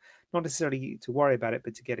out. Not necessarily to worry about it,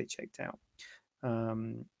 but to get it checked out.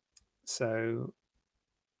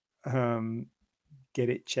 Get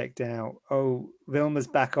it checked out. Oh, Vilma's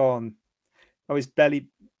back on. Oh, his belly.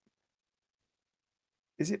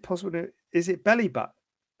 Is it possible to? Is it belly button?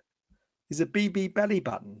 Is a BB belly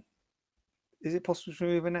button? Is it possible to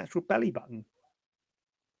remove a natural belly button?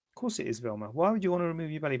 Of course it is, Vilma. Why would you want to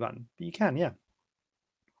remove your belly button? But you can, yeah.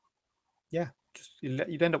 Yeah, just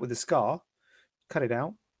you'd end up with a scar. Cut it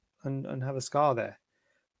out and have a scar there.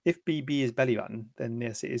 If BB is belly button, then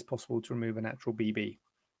yes, it is possible to remove a natural BB.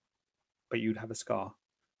 But you'd have a scar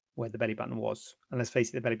where the belly button was. And let's face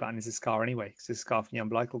it, the belly button is a scar anyway. It's a scar from the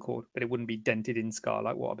umbilical cord, but it wouldn't be dented in scar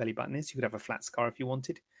like what a belly button is. You could have a flat scar if you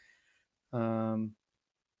wanted. Can't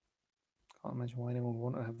imagine why anyone would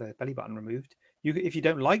want to have their belly button removed. If you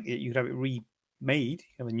don't like it, you could have it remade.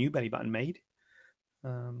 You have a new belly button made.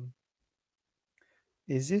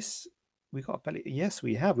 Is this? We got a belly? Yes,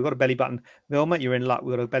 we have. We got a belly button. Vilma, you're in luck.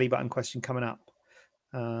 We've got a belly button question coming up.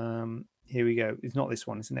 Here we go. It's not this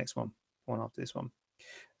one. It's the next one. One after this one.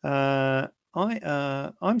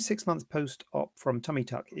 I'm 6 months post-op from tummy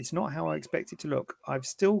tuck. It's not how I expect it to look. I've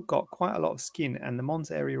still got quite a lot of skin and the Mons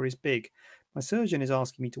area is big. My surgeon is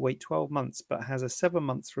asking me to wait 12 months but has a 7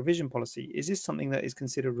 months revision policy. Is this something that is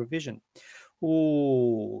considered revision?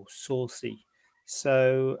 Oh, saucy.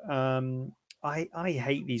 So I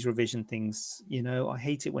hate these revision things. I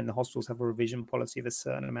hate it when the hospitals have a revision policy of a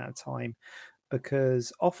certain amount of time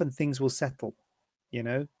because often things will settle,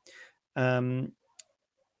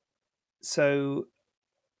 So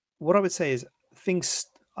what I would say is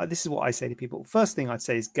this is what I say to people. First thing I'd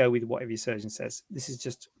say is go with whatever your surgeon says. This is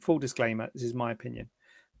just full disclaimer. This is my opinion.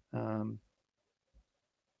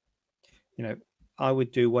 I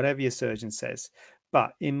would do whatever your surgeon says.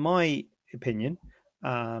 But in my opinion,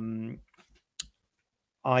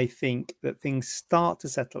 I think that things start to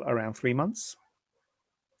settle around 3 months.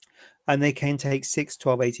 And they can take 6,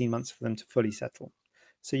 12, 18 months for them to fully settle.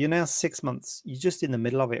 So you're now 6 months. You're just in the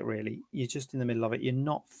middle of it, really. You're just in the middle of it. You're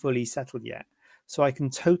not fully settled yet. So I can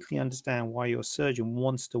totally understand why your surgeon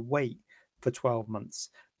wants to wait for 12 months.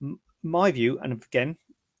 My view, and again,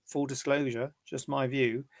 full disclosure, just my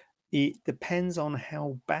view, it depends on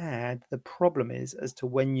how bad the problem is as to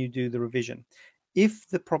when you do the revision. If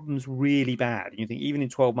the problem's really bad, and you think even in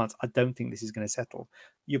 12 months, I don't think this is going to settle,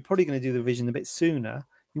 you're probably going to do the revision a bit sooner.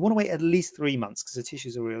 You want to wait at least 3 months because the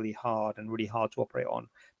tissues are really hard and really hard to operate on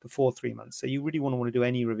before 3 months. So you really want to do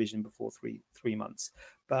any revision before three months.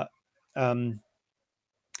 But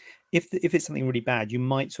if it's something really bad, you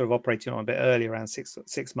might sort of operate it on a bit earlier, around six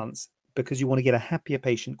months, because you want to get a happier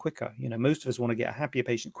patient quicker. Most of us want to get a happier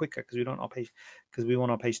patient quicker because we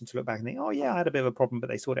want our patient to look back and think, oh yeah, I had a bit of a problem, but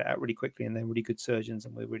they sorted it out really quickly and they're really good surgeons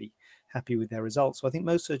and we're really happy with their results. So I think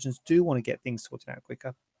most surgeons do want to get things sorted out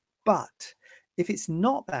quicker. But if it's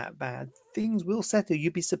not that bad, things will settle.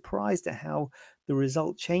 You'd be surprised at how the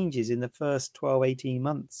result changes in the first 12, 18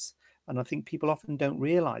 months. And I think people often don't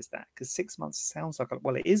realize that because 6 months sounds like,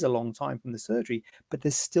 well, it is a long time from the surgery, but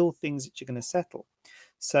there's still things that you're going to settle.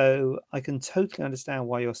 So I can totally understand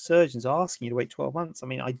why your surgeon's asking you to wait 12 months. I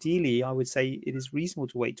mean, ideally, I would say it is reasonable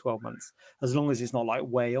to wait 12 months, as long as it's not like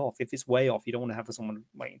way off. If it's way off, you don't want to have someone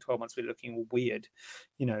waiting 12 months for looking all weird.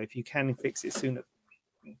 If you can fix it sooner,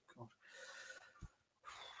 oh God,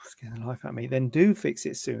 scaring the life out of me, then do fix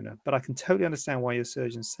it sooner. But I can totally understand why your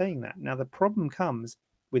surgeon's saying that. Now, the problem comes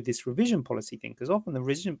with this revision policy thing, because often the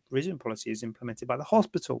revision policy is implemented by the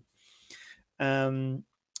hospital.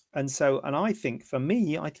 And I think, for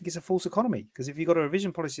me, I think it's a false economy, because if you've got a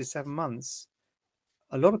revision policy of 7 months,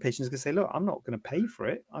 a lot of patients are going to say, look, I'm not going to pay for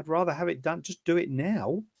it. I'd rather have it done. Just do it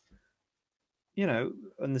now.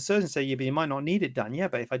 And the surgeons say, yeah, but you might not need it done. Yeah,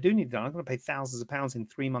 but if I do need it done, I'm going to pay thousands of pounds in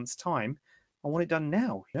 3 months' time. I want it done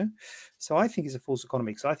now. So I think it's a false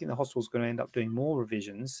economy, because I think the hospital's going to end up doing more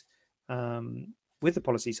revisions with the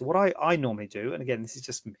policy. So what I normally do, and again, this is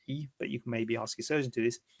just me, but you can maybe ask your surgeon to do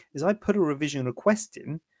this, is I put a revision request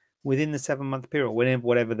in within the 7-month period,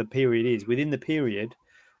 whatever the period is, within the period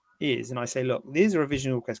is, and I say, look, there's a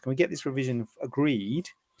revision request. Can we get this revision agreed?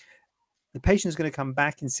 The patient's going to come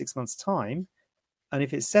back in 6 months' time, and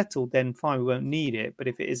if it's settled, then fine, we won't need it. But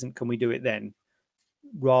if it isn't, can we do it then,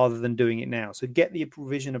 rather than doing it now? So get the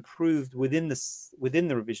revision approved within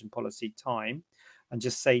the revision policy time, and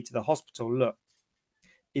just say to the hospital, look,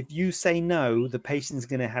 if you say no, the patient's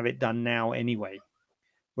going to have it done now anyway.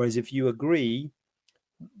 Whereas if you agree,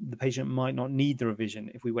 the patient might not need the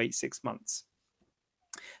revision if we wait 6 months.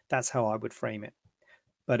 That's how I would frame it.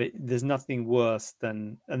 But there's nothing worse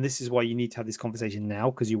than, and this is why you need to have this conversation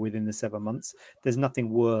now, because you're within the 7 months. There's nothing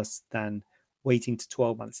worse than waiting to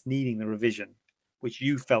 12 months, needing the revision, which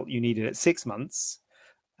you felt you needed at 6 months,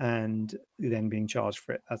 and then being charged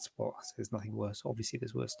for it. That's what, there's nothing worse. Obviously,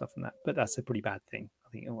 there's worse stuff than that, but that's a pretty bad thing.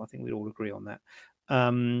 I think we'd all agree on that.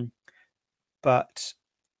 But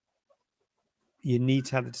you need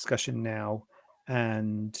to have the discussion now,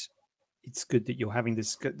 and it's good that you're having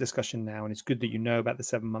this discussion now, and it's good that you know about the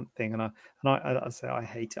 7-month thing. And I say I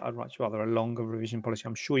hate it. I'd much rather a longer revision policy.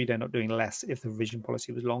 I'm sure you'd end up doing less if the revision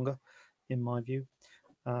policy was longer, in my view.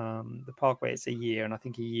 The Parkway, it's a year, and I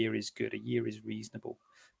think a year is good. A year is reasonable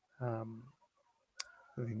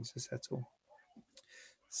for things to settle.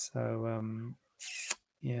 So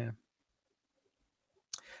yeah.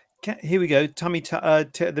 Here we go. Tummy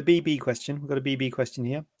the BB question. We've got a BB question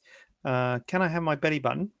here. Can I have my belly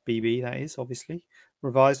button, BB that is, obviously,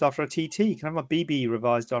 revised after a TT? Can I have my BB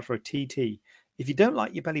revised after a TT? If you don't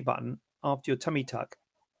like your belly button after your tummy tuck,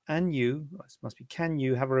 can you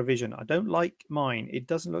have a revision? I don't like mine. It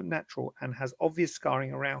doesn't look natural and has obvious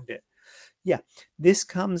scarring around it. Yeah, this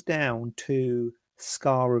comes down to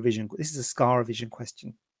scar revision. This is a scar revision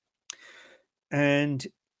question. And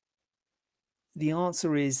the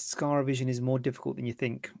answer is scar revision is more difficult than you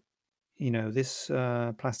think. This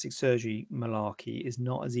plastic surgery malarkey is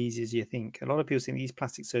not as easy as you think. A lot of people think these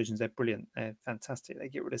plastic surgeons, they're brilliant, they're fantastic, they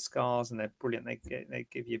get rid of scars and they're brilliant, they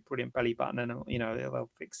give you a brilliant belly button, and they'll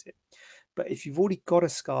fix it. But if you've already got a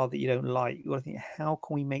scar that you don't like, you've got to think, how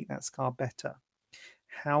can we make that scar better?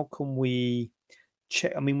 How can we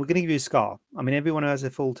check? I mean, we're going to give you a scar. I mean, everyone who has a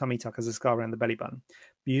full tummy tuck has a scar around the belly button,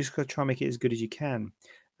 but you just got to try and make it as good as you can.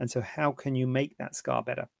 And so how can you make that scar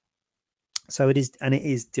better? So it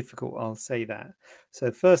is difficult, I'll say that.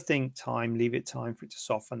 So first thing, time, leave it time for it to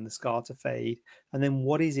soften, the scar to fade. And then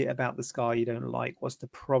what is it about the scar you don't like? What's the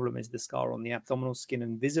problem? Is the scar on the abdominal skin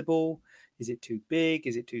invisible? Is it too big?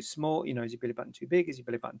 Is it too small? Is your belly button too big? Is your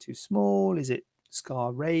belly button too small? Is it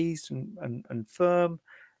scar raised and firm?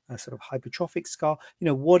 A sort of hypertrophic scar?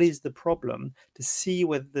 What is the problem, to see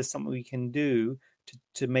whether there's something we can do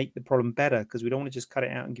to make the problem better, because we don't want to just cut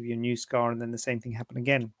it out and give you a new scar and then the same thing happen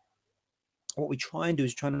again. What we try and do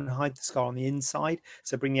is try and hide the scar on the inside.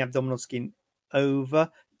 So bring the abdominal skin over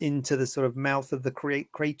into the sort of mouth of the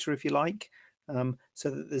crater, if you like, so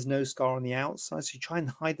that there's no scar on the outside. So you try and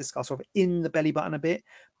hide the scar sort of in the belly button a bit.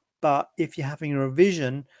 But if you're having a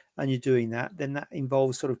revision and you're doing that, then that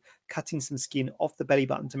involves sort of cutting some skin off the belly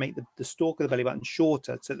button to make the stalk of the belly button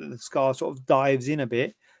shorter, so that the scar sort of dives in a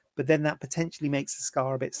bit. But then that potentially makes the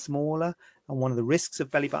scar a bit smaller. And one of the risks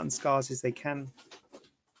of belly button scars is they can...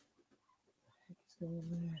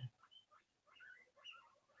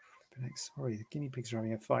 Sorry, the guinea pigs are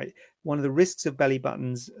having a fight. One of the risks of belly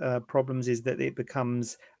buttons problems is that it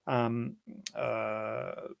becomes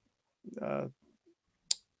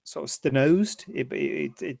sort of stenosed.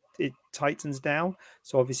 It tightens down.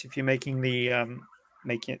 So obviously, if you're making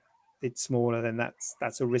it smaller, then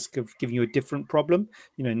that's a risk of giving you a different problem.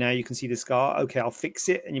 Now you can see the scar. Okay, I'll fix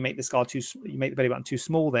it, and you make the belly button too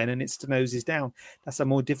small, then, and it stenoses down. That's a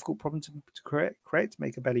more difficult problem to correct.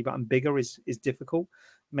 Make a belly button bigger is difficult.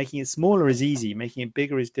 Making it smaller is easy. Making it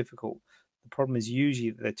bigger is difficult. The problem is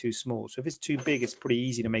usually that they're too small. So if it's too big, it's pretty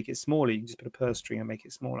easy to make it smaller. You can just put a purse string and make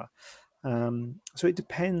it smaller. So it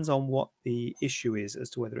depends on what the issue is as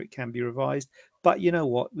to whether it can be revised. But you know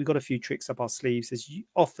what? We've got a few tricks up our sleeves. There's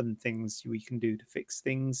often things we can do to fix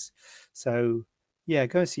things. So yeah,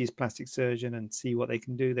 go and see his plastic surgeon and see what they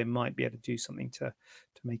can do. They might be able to do something to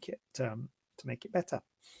make it better.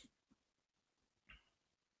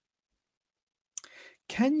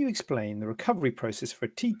 Can you explain the recovery process for a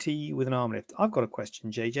TT with an arm lift? I've got a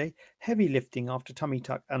question, JJ. Heavy lifting after tummy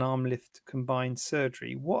tuck and arm lift combined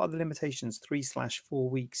surgery. What are the limitations? 3/4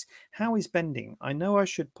 weeks. How is bending? I know I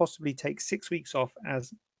should possibly take 6 weeks off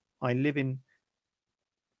as I live in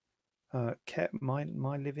my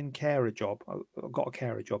live-in carer job. I've got a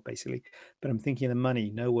carer job basically, but I'm thinking of the money,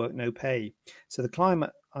 no work, no pay. So the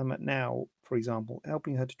climate I'm at now, for example,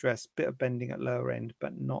 helping her to dress, bit of bending at lower end,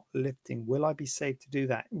 but not lifting. Will I be safe to do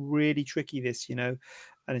that? Really tricky this, and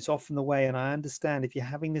it's often the way. And I understand if you're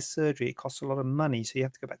having this surgery, it costs a lot of money, so you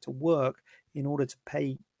have to go back to work in order to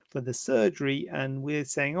pay for the surgery. And we're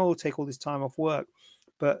saying, oh, take all this time off work,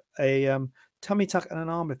 but a tummy tuck and an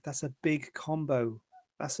arm lift, that's a big combo.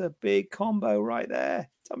 That's a big combo right there.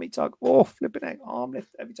 Tummy tuck, flipping egg, arm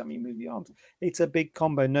lift every time you move your arms. It's a big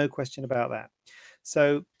combo, no question about that.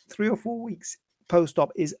 So 3 or 4 weeks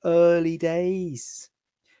post-op is early days.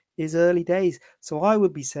 So I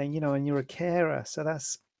would be saying, and you're a carer. So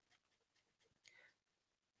that's,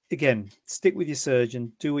 again, stick with your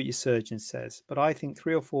surgeon, do what your surgeon says. But I think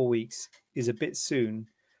 3 or 4 weeks is a bit soon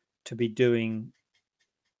to be doing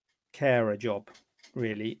carer job,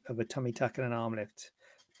 really, of a tummy tuck and an arm lift,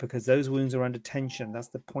 because those wounds are under tension. That's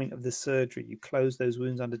the point of the surgery. You close those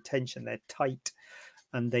wounds under tension. They're tight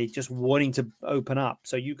and they just wanting to open up.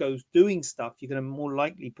 So you go doing stuff, you're going to more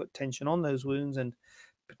likely put tension on those wounds and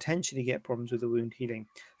potentially get problems with the wound healing.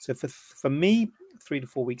 So for me, 3 to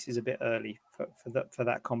 4 weeks is a bit early for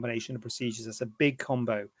that combination of procedures. That's a big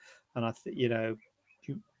combo, and I think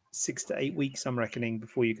 6 to 8 weeks, I'm reckoning,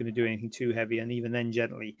 before you're going to do anything too heavy, and even then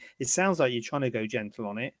gently. It sounds like you're trying to go gentle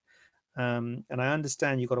on it, and I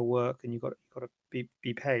understand you've got to work and you've got to be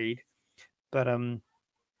paid, but I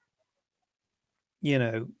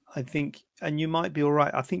think, and you might be all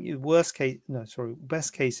right. I think best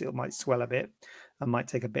case, it might swell a bit and might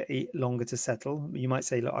take a bit longer to settle. You might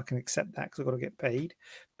say, look, I can accept that because I've got to get paid.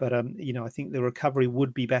 But, I think the recovery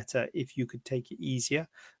would be better if you could take it easier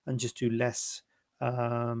and just do less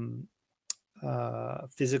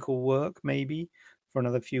physical work, maybe for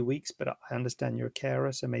another few weeks. But I understand you're a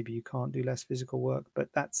carer, so maybe you can't do less physical work.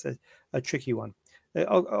 But that's a tricky one.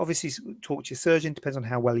 Obviously, talk to your surgeon. Depends on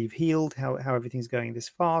how well you've healed, how everything's going this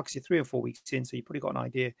far, because you're 3 or 4 weeks in, so you've probably got an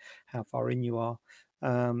idea how far in you are,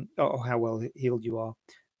 or how well healed you are.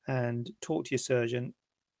 And talk to your surgeon.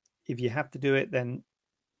 If you have to do it, then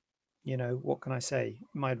what can I say?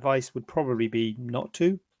 My advice would probably be not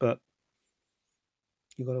to, but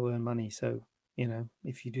you've got to earn money. So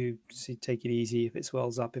if you do, take it easy. If it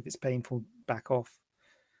swells up, if it's painful, back off.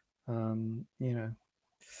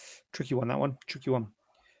 Tricky one, that one. Tricky one.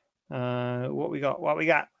 What we got?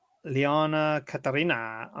 Liana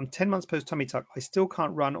Katarina. I'm 10 months post tummy tuck. I still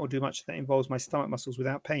can't run or do much that involves my stomach muscles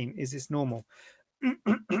without pain. Is this normal?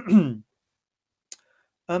 I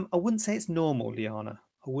wouldn't say it's normal, Liana.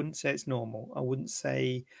 I wouldn't say it's normal. I wouldn't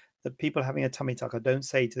say that people having a tummy tuck, I don't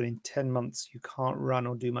say to them in 10 months you can't run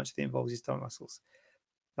or do much that involves your stomach muscles.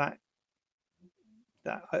 That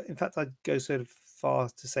in fact, I'd go sort of far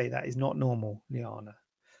to say that is not normal, Liana.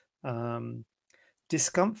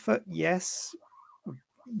 Discomfort, yes.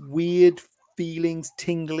 Weird feelings,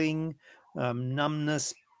 tingling,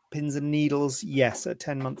 numbness, pins and needles, yes. At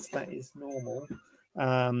 10 months, that is normal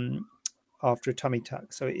after a tummy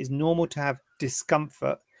tuck. So it is normal to have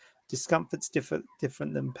discomfort. Discomfort's different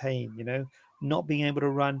than pain, not being able to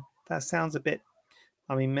run. That sounds a bit,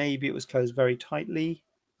 maybe it was closed very tightly.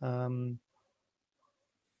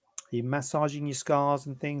 You're massaging your scars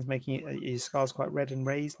and things, making your scars quite red and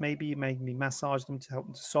raised. Maybe you maybe massage them to help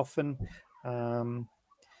them to soften.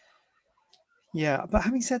 Yeah, but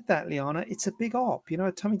having said that, Liana, it's a big op.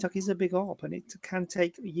 A tummy tuck is a big op, and it can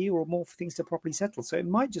take a year or more for things to properly settle. So it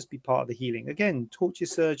might just be part of the healing. Again, talk to your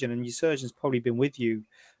surgeon, and your surgeon's probably been with you,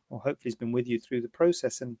 or hopefully has been with you through the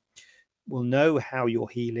process, and will know how you're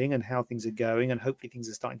healing and how things are going, and hopefully things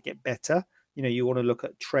are starting to get better. You want to look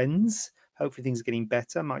at trends. Hopefully things are getting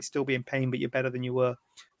better. Might still be in pain, but you're better than you were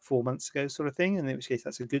 4 months ago, sort of thing. And in which case,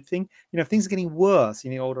 that's a good thing. If things are getting worse, you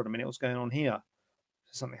think, hold on a minute, what's going on here?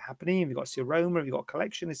 Is something happening? Have you got seroma? Have you got a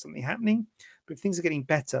collection? Is something happening? But if things are getting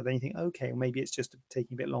better, then you think, okay, well, maybe it's just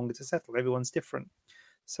taking a bit longer to settle. Everyone's different.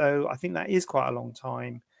 So I think that is quite a long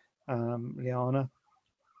time, Liana.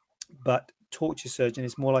 But torture surgeon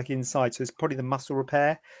is more like inside, so it's probably the muscle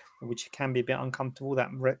repair, which can be a bit uncomfortable. That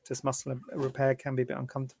rectus muscle repair can be a bit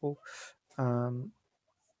uncomfortable. And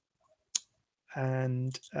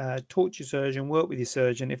torture surgeon, work with your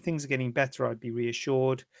surgeon. If things are getting better, I'd be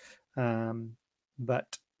reassured.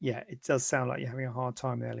 But yeah, it does sound like you're having a hard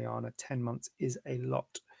time there, Liana. 10 months is a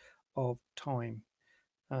lot of time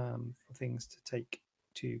for things to take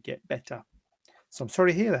to get better. So I'm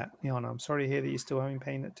sorry to hear that, Liana. I'm sorry to hear that you're still having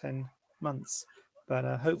pain at 10 months, but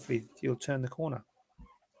hopefully you'll turn the corner.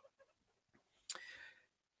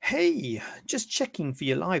 Hey, just checking for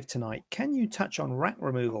your live tonight. Can you touch on rack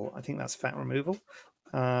removal? I think that's fat removal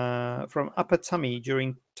from upper tummy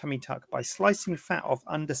during tummy tuck by slicing fat off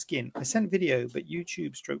under skin. I sent video, but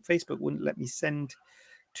YouTube / Facebook wouldn't let me send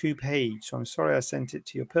to page. So I'm sorry I sent it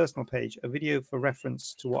to your personal page. A video for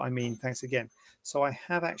reference to what I mean. Thanks again. So I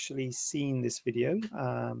have actually seen this video.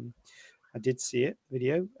 I did see it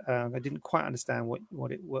video. I didn't quite understand what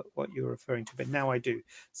you were referring to, but now I do.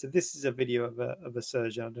 So this is a video of a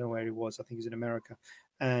surgeon. I don't know where he was. I think he was in America.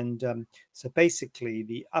 And so basically,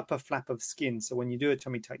 the upper flap of skin. So when you do a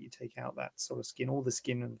tummy tuck, you take out that sort of skin, all the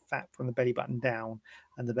skin and fat from the belly button down,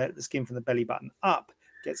 and the skin from the belly button up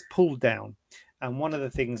gets pulled down. And one of the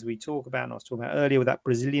things we talk about, and I was talking about earlier with that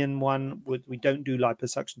Brazilian one, we don't do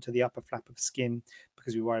liposuction to the upper flap of skin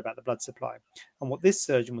because we worry about the blood supply. And what this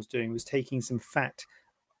surgeon was doing was taking some fat,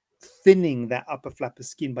 thinning that upper flap of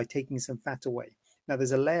skin by taking some fat away. Now,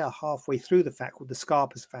 there's a layer halfway through the fat called the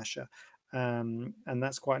scarpus fascia, and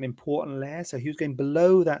that's quite an important layer. So he was going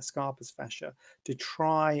below that scarpus fascia to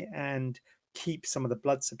try and keep some of the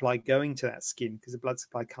blood supply going to that skin, because the blood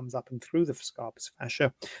supply comes up and through the scarpus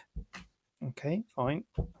fascia. Okay, fine.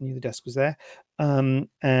 I knew the desk was there.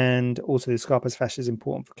 And also the scarpus fascia is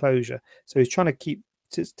important for closure. So he's trying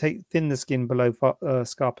to thin the skin below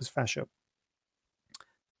scarpus fascia.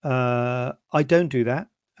 I don't do that.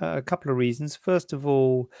 A couple of reasons. First of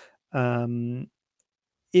all,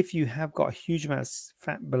 if you have got a huge amount of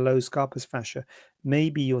fat below scarpus fascia,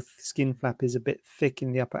 maybe your skin flap is a bit thick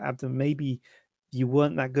in the upper abdomen. Maybe you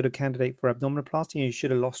weren't that good a candidate for abdominoplasty and you should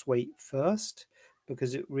have lost weight first,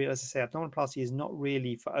 because as I say, abdominoplasty is not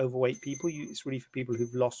really for overweight people. It's really for people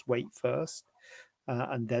who've lost weight first.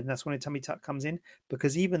 And then that's when a tummy tuck comes in,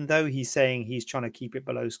 because even though he's saying he's trying to keep it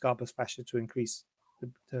below scarpus fascia to improve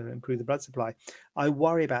the blood supply, I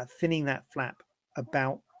worry about thinning that flap,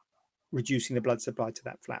 about reducing the blood supply to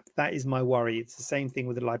that flap. That is my worry. It's the same thing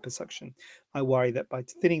with the liposuction. I worry that by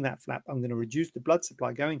thinning that flap, I'm going to reduce the blood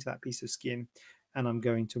supply going to that piece of skin, and I'm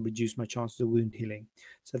going to reduce my chances of wound healing.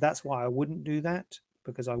 So that's why I wouldn't do that,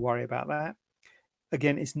 because I worry about that.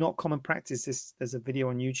 Again, it's not common practice. There's a video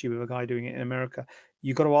on YouTube of a guy doing it in America.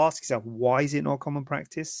 You've got to ask yourself, why is it not common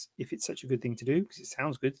practice if it's such a good thing to do? Because it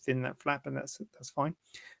sounds good, thin that flap, and that's fine.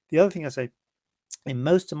 The other thing I say, in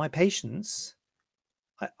most of my patients,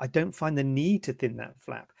 I don't find the need to thin that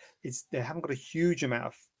flap. They haven't got a huge amount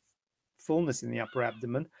of fullness in the upper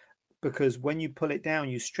abdomen, because when you pull it down,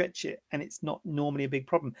 you stretch it, and it's not normally a big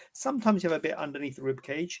problem. Sometimes you have a bit underneath the rib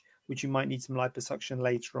cage, which you might need some liposuction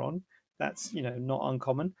later on. That's not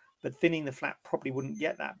uncommon, but thinning the flap probably wouldn't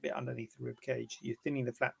get that bit underneath the rib cage. You're thinning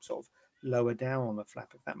the flap sort of lower down on the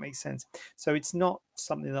flap, if that makes sense. So it's not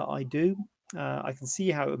something that I do. I can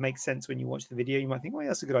see how it would make sense when you watch the video. You might think, well,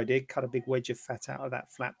 that's a good idea. Cut a big wedge of fat out of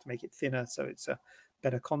that flap to make it thinner, so it's a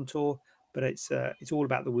better contour. But it's all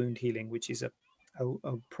about the wound healing, which is a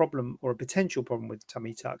problem, or a potential problem, with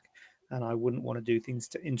tummy tuck. And I wouldn't want to do things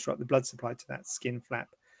to interrupt the blood supply to that skin flap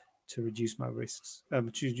to reduce my risks, to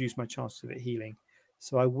reduce my chances of it healing.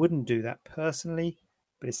 So I wouldn't do that personally,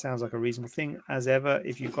 but it sounds like a reasonable thing. As ever,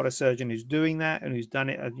 if you've got a surgeon who's doing that and who's done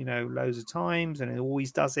it, loads of times, and it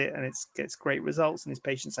always does it, and it gets great results, and his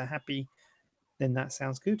patients are happy, then that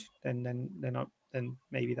sounds good. Then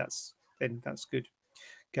maybe that's good.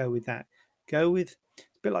 Go with that. Go with,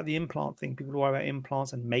 it's a bit like the implant thing. People worry about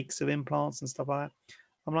implants and makes of implants and stuff like that.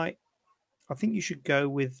 I'm like, I think you should go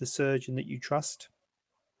with the surgeon that you trust.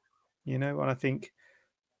 And I think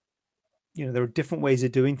there are different ways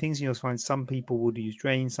of doing things. You'll find some people will use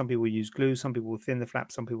drains, some people will use glue, some people will thin the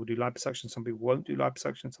flap, some people will do liposuction, some people won't do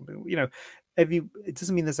liposuction, some people, it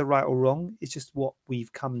doesn't mean there's a right or wrong. It's just what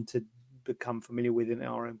we've come to become familiar with in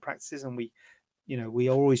our own practices, and we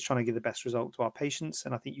are always trying to give the best result to our patients.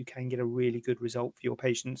 And I think you can get a really good result for your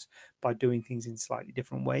patients by doing things in slightly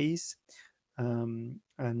different ways. And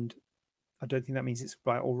I don't think that means it's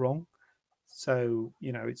right or wrong. So,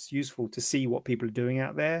 it's useful to see what people are doing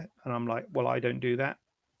out there. And I'm like, well, I don't do that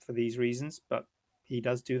for these reasons, but he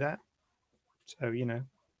does do that. So,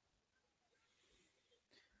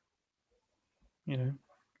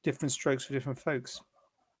 different strokes for different folks.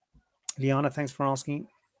 Liana, thanks for answering.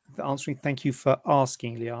 Thank you for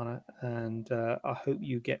asking, Liana, and I hope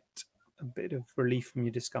you get a bit of relief from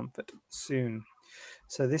your discomfort soon.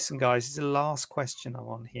 So listen, guys, this is the last question I'm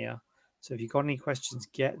on here. So if you've got any questions,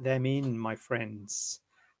 get them in, my friends.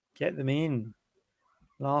 Get them in.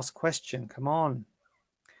 Last question. Come on.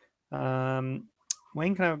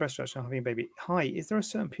 When can I have a breast reduction having a baby? Hi, is there a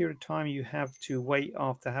certain period of time you have to wait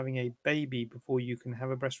after having a baby before you can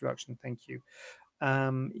have a breast reduction? Thank you.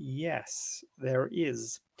 Yes, there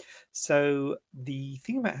is. So the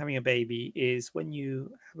thing about having a baby is when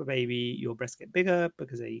you have a baby, your breasts get bigger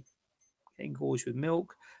because they get engorged with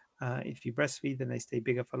milk. If you breastfeed, then they stay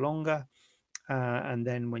bigger for longer. And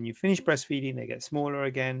then when you finish breastfeeding, they get smaller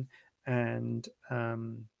again. And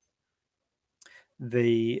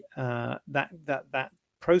that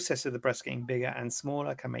process of the breast getting bigger and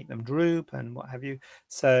smaller can make them droop and what have you.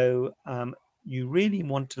 So you really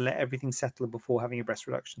want to let everything settle before having a breast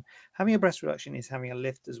reduction. Having a breast reduction is having a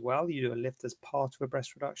lift as well. You do a lift as part of a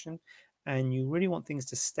breast reduction, and you really want things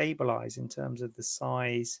to stabilize in terms of the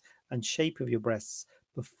size and shape of your breasts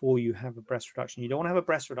before you have a breast reduction. You don't want to have a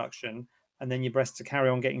breast reduction and then your breasts to carry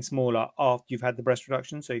on getting smaller after you've had the breast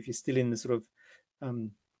reduction. So if you're still in the sort of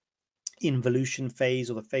involution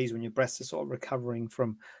phase, or the phase when your breasts are sort of recovering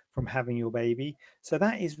from having your baby. So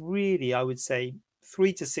that is really, I would say,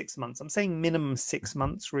 3 to 6 months. I'm saying minimum 6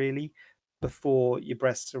 months really before your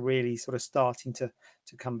breasts are really sort of starting to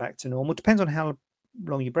come back to normal. Depends on how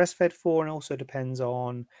long you breastfed for, and also depends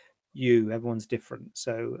on you. Everyone's different.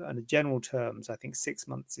 So in general terms, I think 6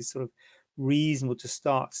 months is sort of reasonable to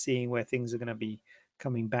start seeing where things are going to be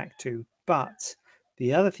coming back to. But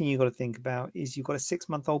the other thing you've got to think about is you've got a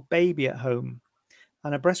 6-month-old baby at home,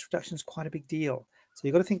 and a breast reduction is quite a big deal. So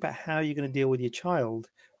you've got to think about how you're going to deal with your child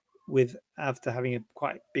after having a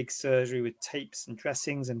quite big surgery with tapes and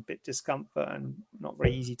dressings and bit discomfort and not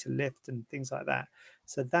very easy to lift and things like that.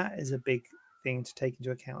 So that is a big thing to take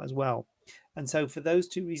into account as well. And so for those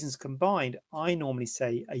two reasons combined, I normally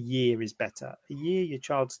say a year is better. A year, your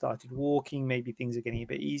child started walking, maybe things are getting a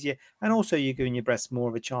bit easier, and also you're giving your breasts more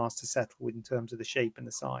of a chance to settle in terms of the shape and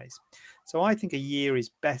the size. So I think a year is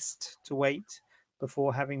best to wait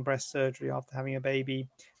before having breast surgery after having a baby.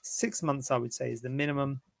 6 months, I would say, is the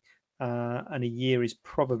minimum, and a year is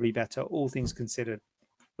probably better, all things considered,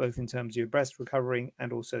 both in terms of your breast recovering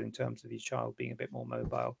and also in terms of your child being a bit more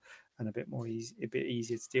mobile and a bit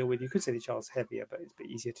easier to deal with. You could say the child's heavier, but it's a bit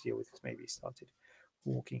easier to deal with because maybe he started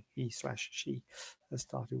walking. She has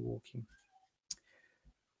started walking.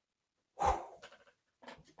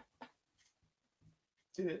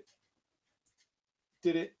 Did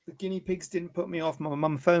it. The guinea pigs didn't put me off. My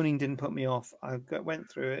mum phoning didn't put me off. I went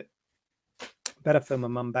through it. Better phone my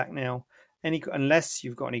mum back now. Unless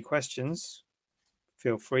you've got any questions,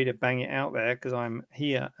 feel free to bang it out there, because I'm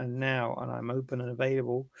here and now and I'm open and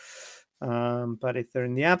available. But if they're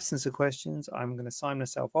in the absence of questions, I'm going to sign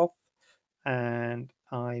myself off, and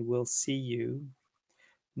I will see you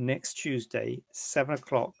next Tuesday, 7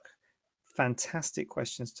 o'clock. Fantastic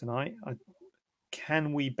questions tonight.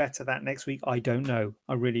 Can we better that next week? I don't know.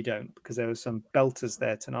 I really don't, because there were some belters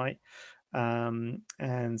there tonight.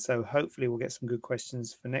 And so hopefully we'll get some good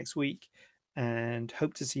questions for next week, and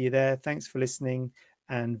hope to see you there. Thanks for listening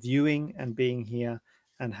and viewing and being here,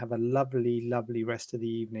 and have a lovely, lovely rest of the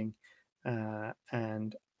evening.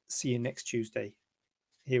 And see you next Tuesday,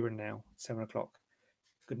 here and now, 7 o'clock.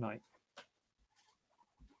 Good night.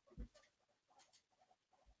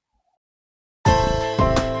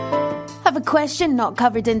 Have a question not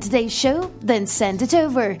covered in today's show? Then send it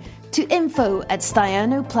over to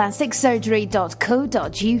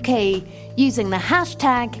info@staianoplasticsurgery.co.uk using the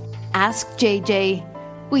hashtag AskJJ.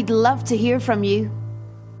 We'd love to hear from you.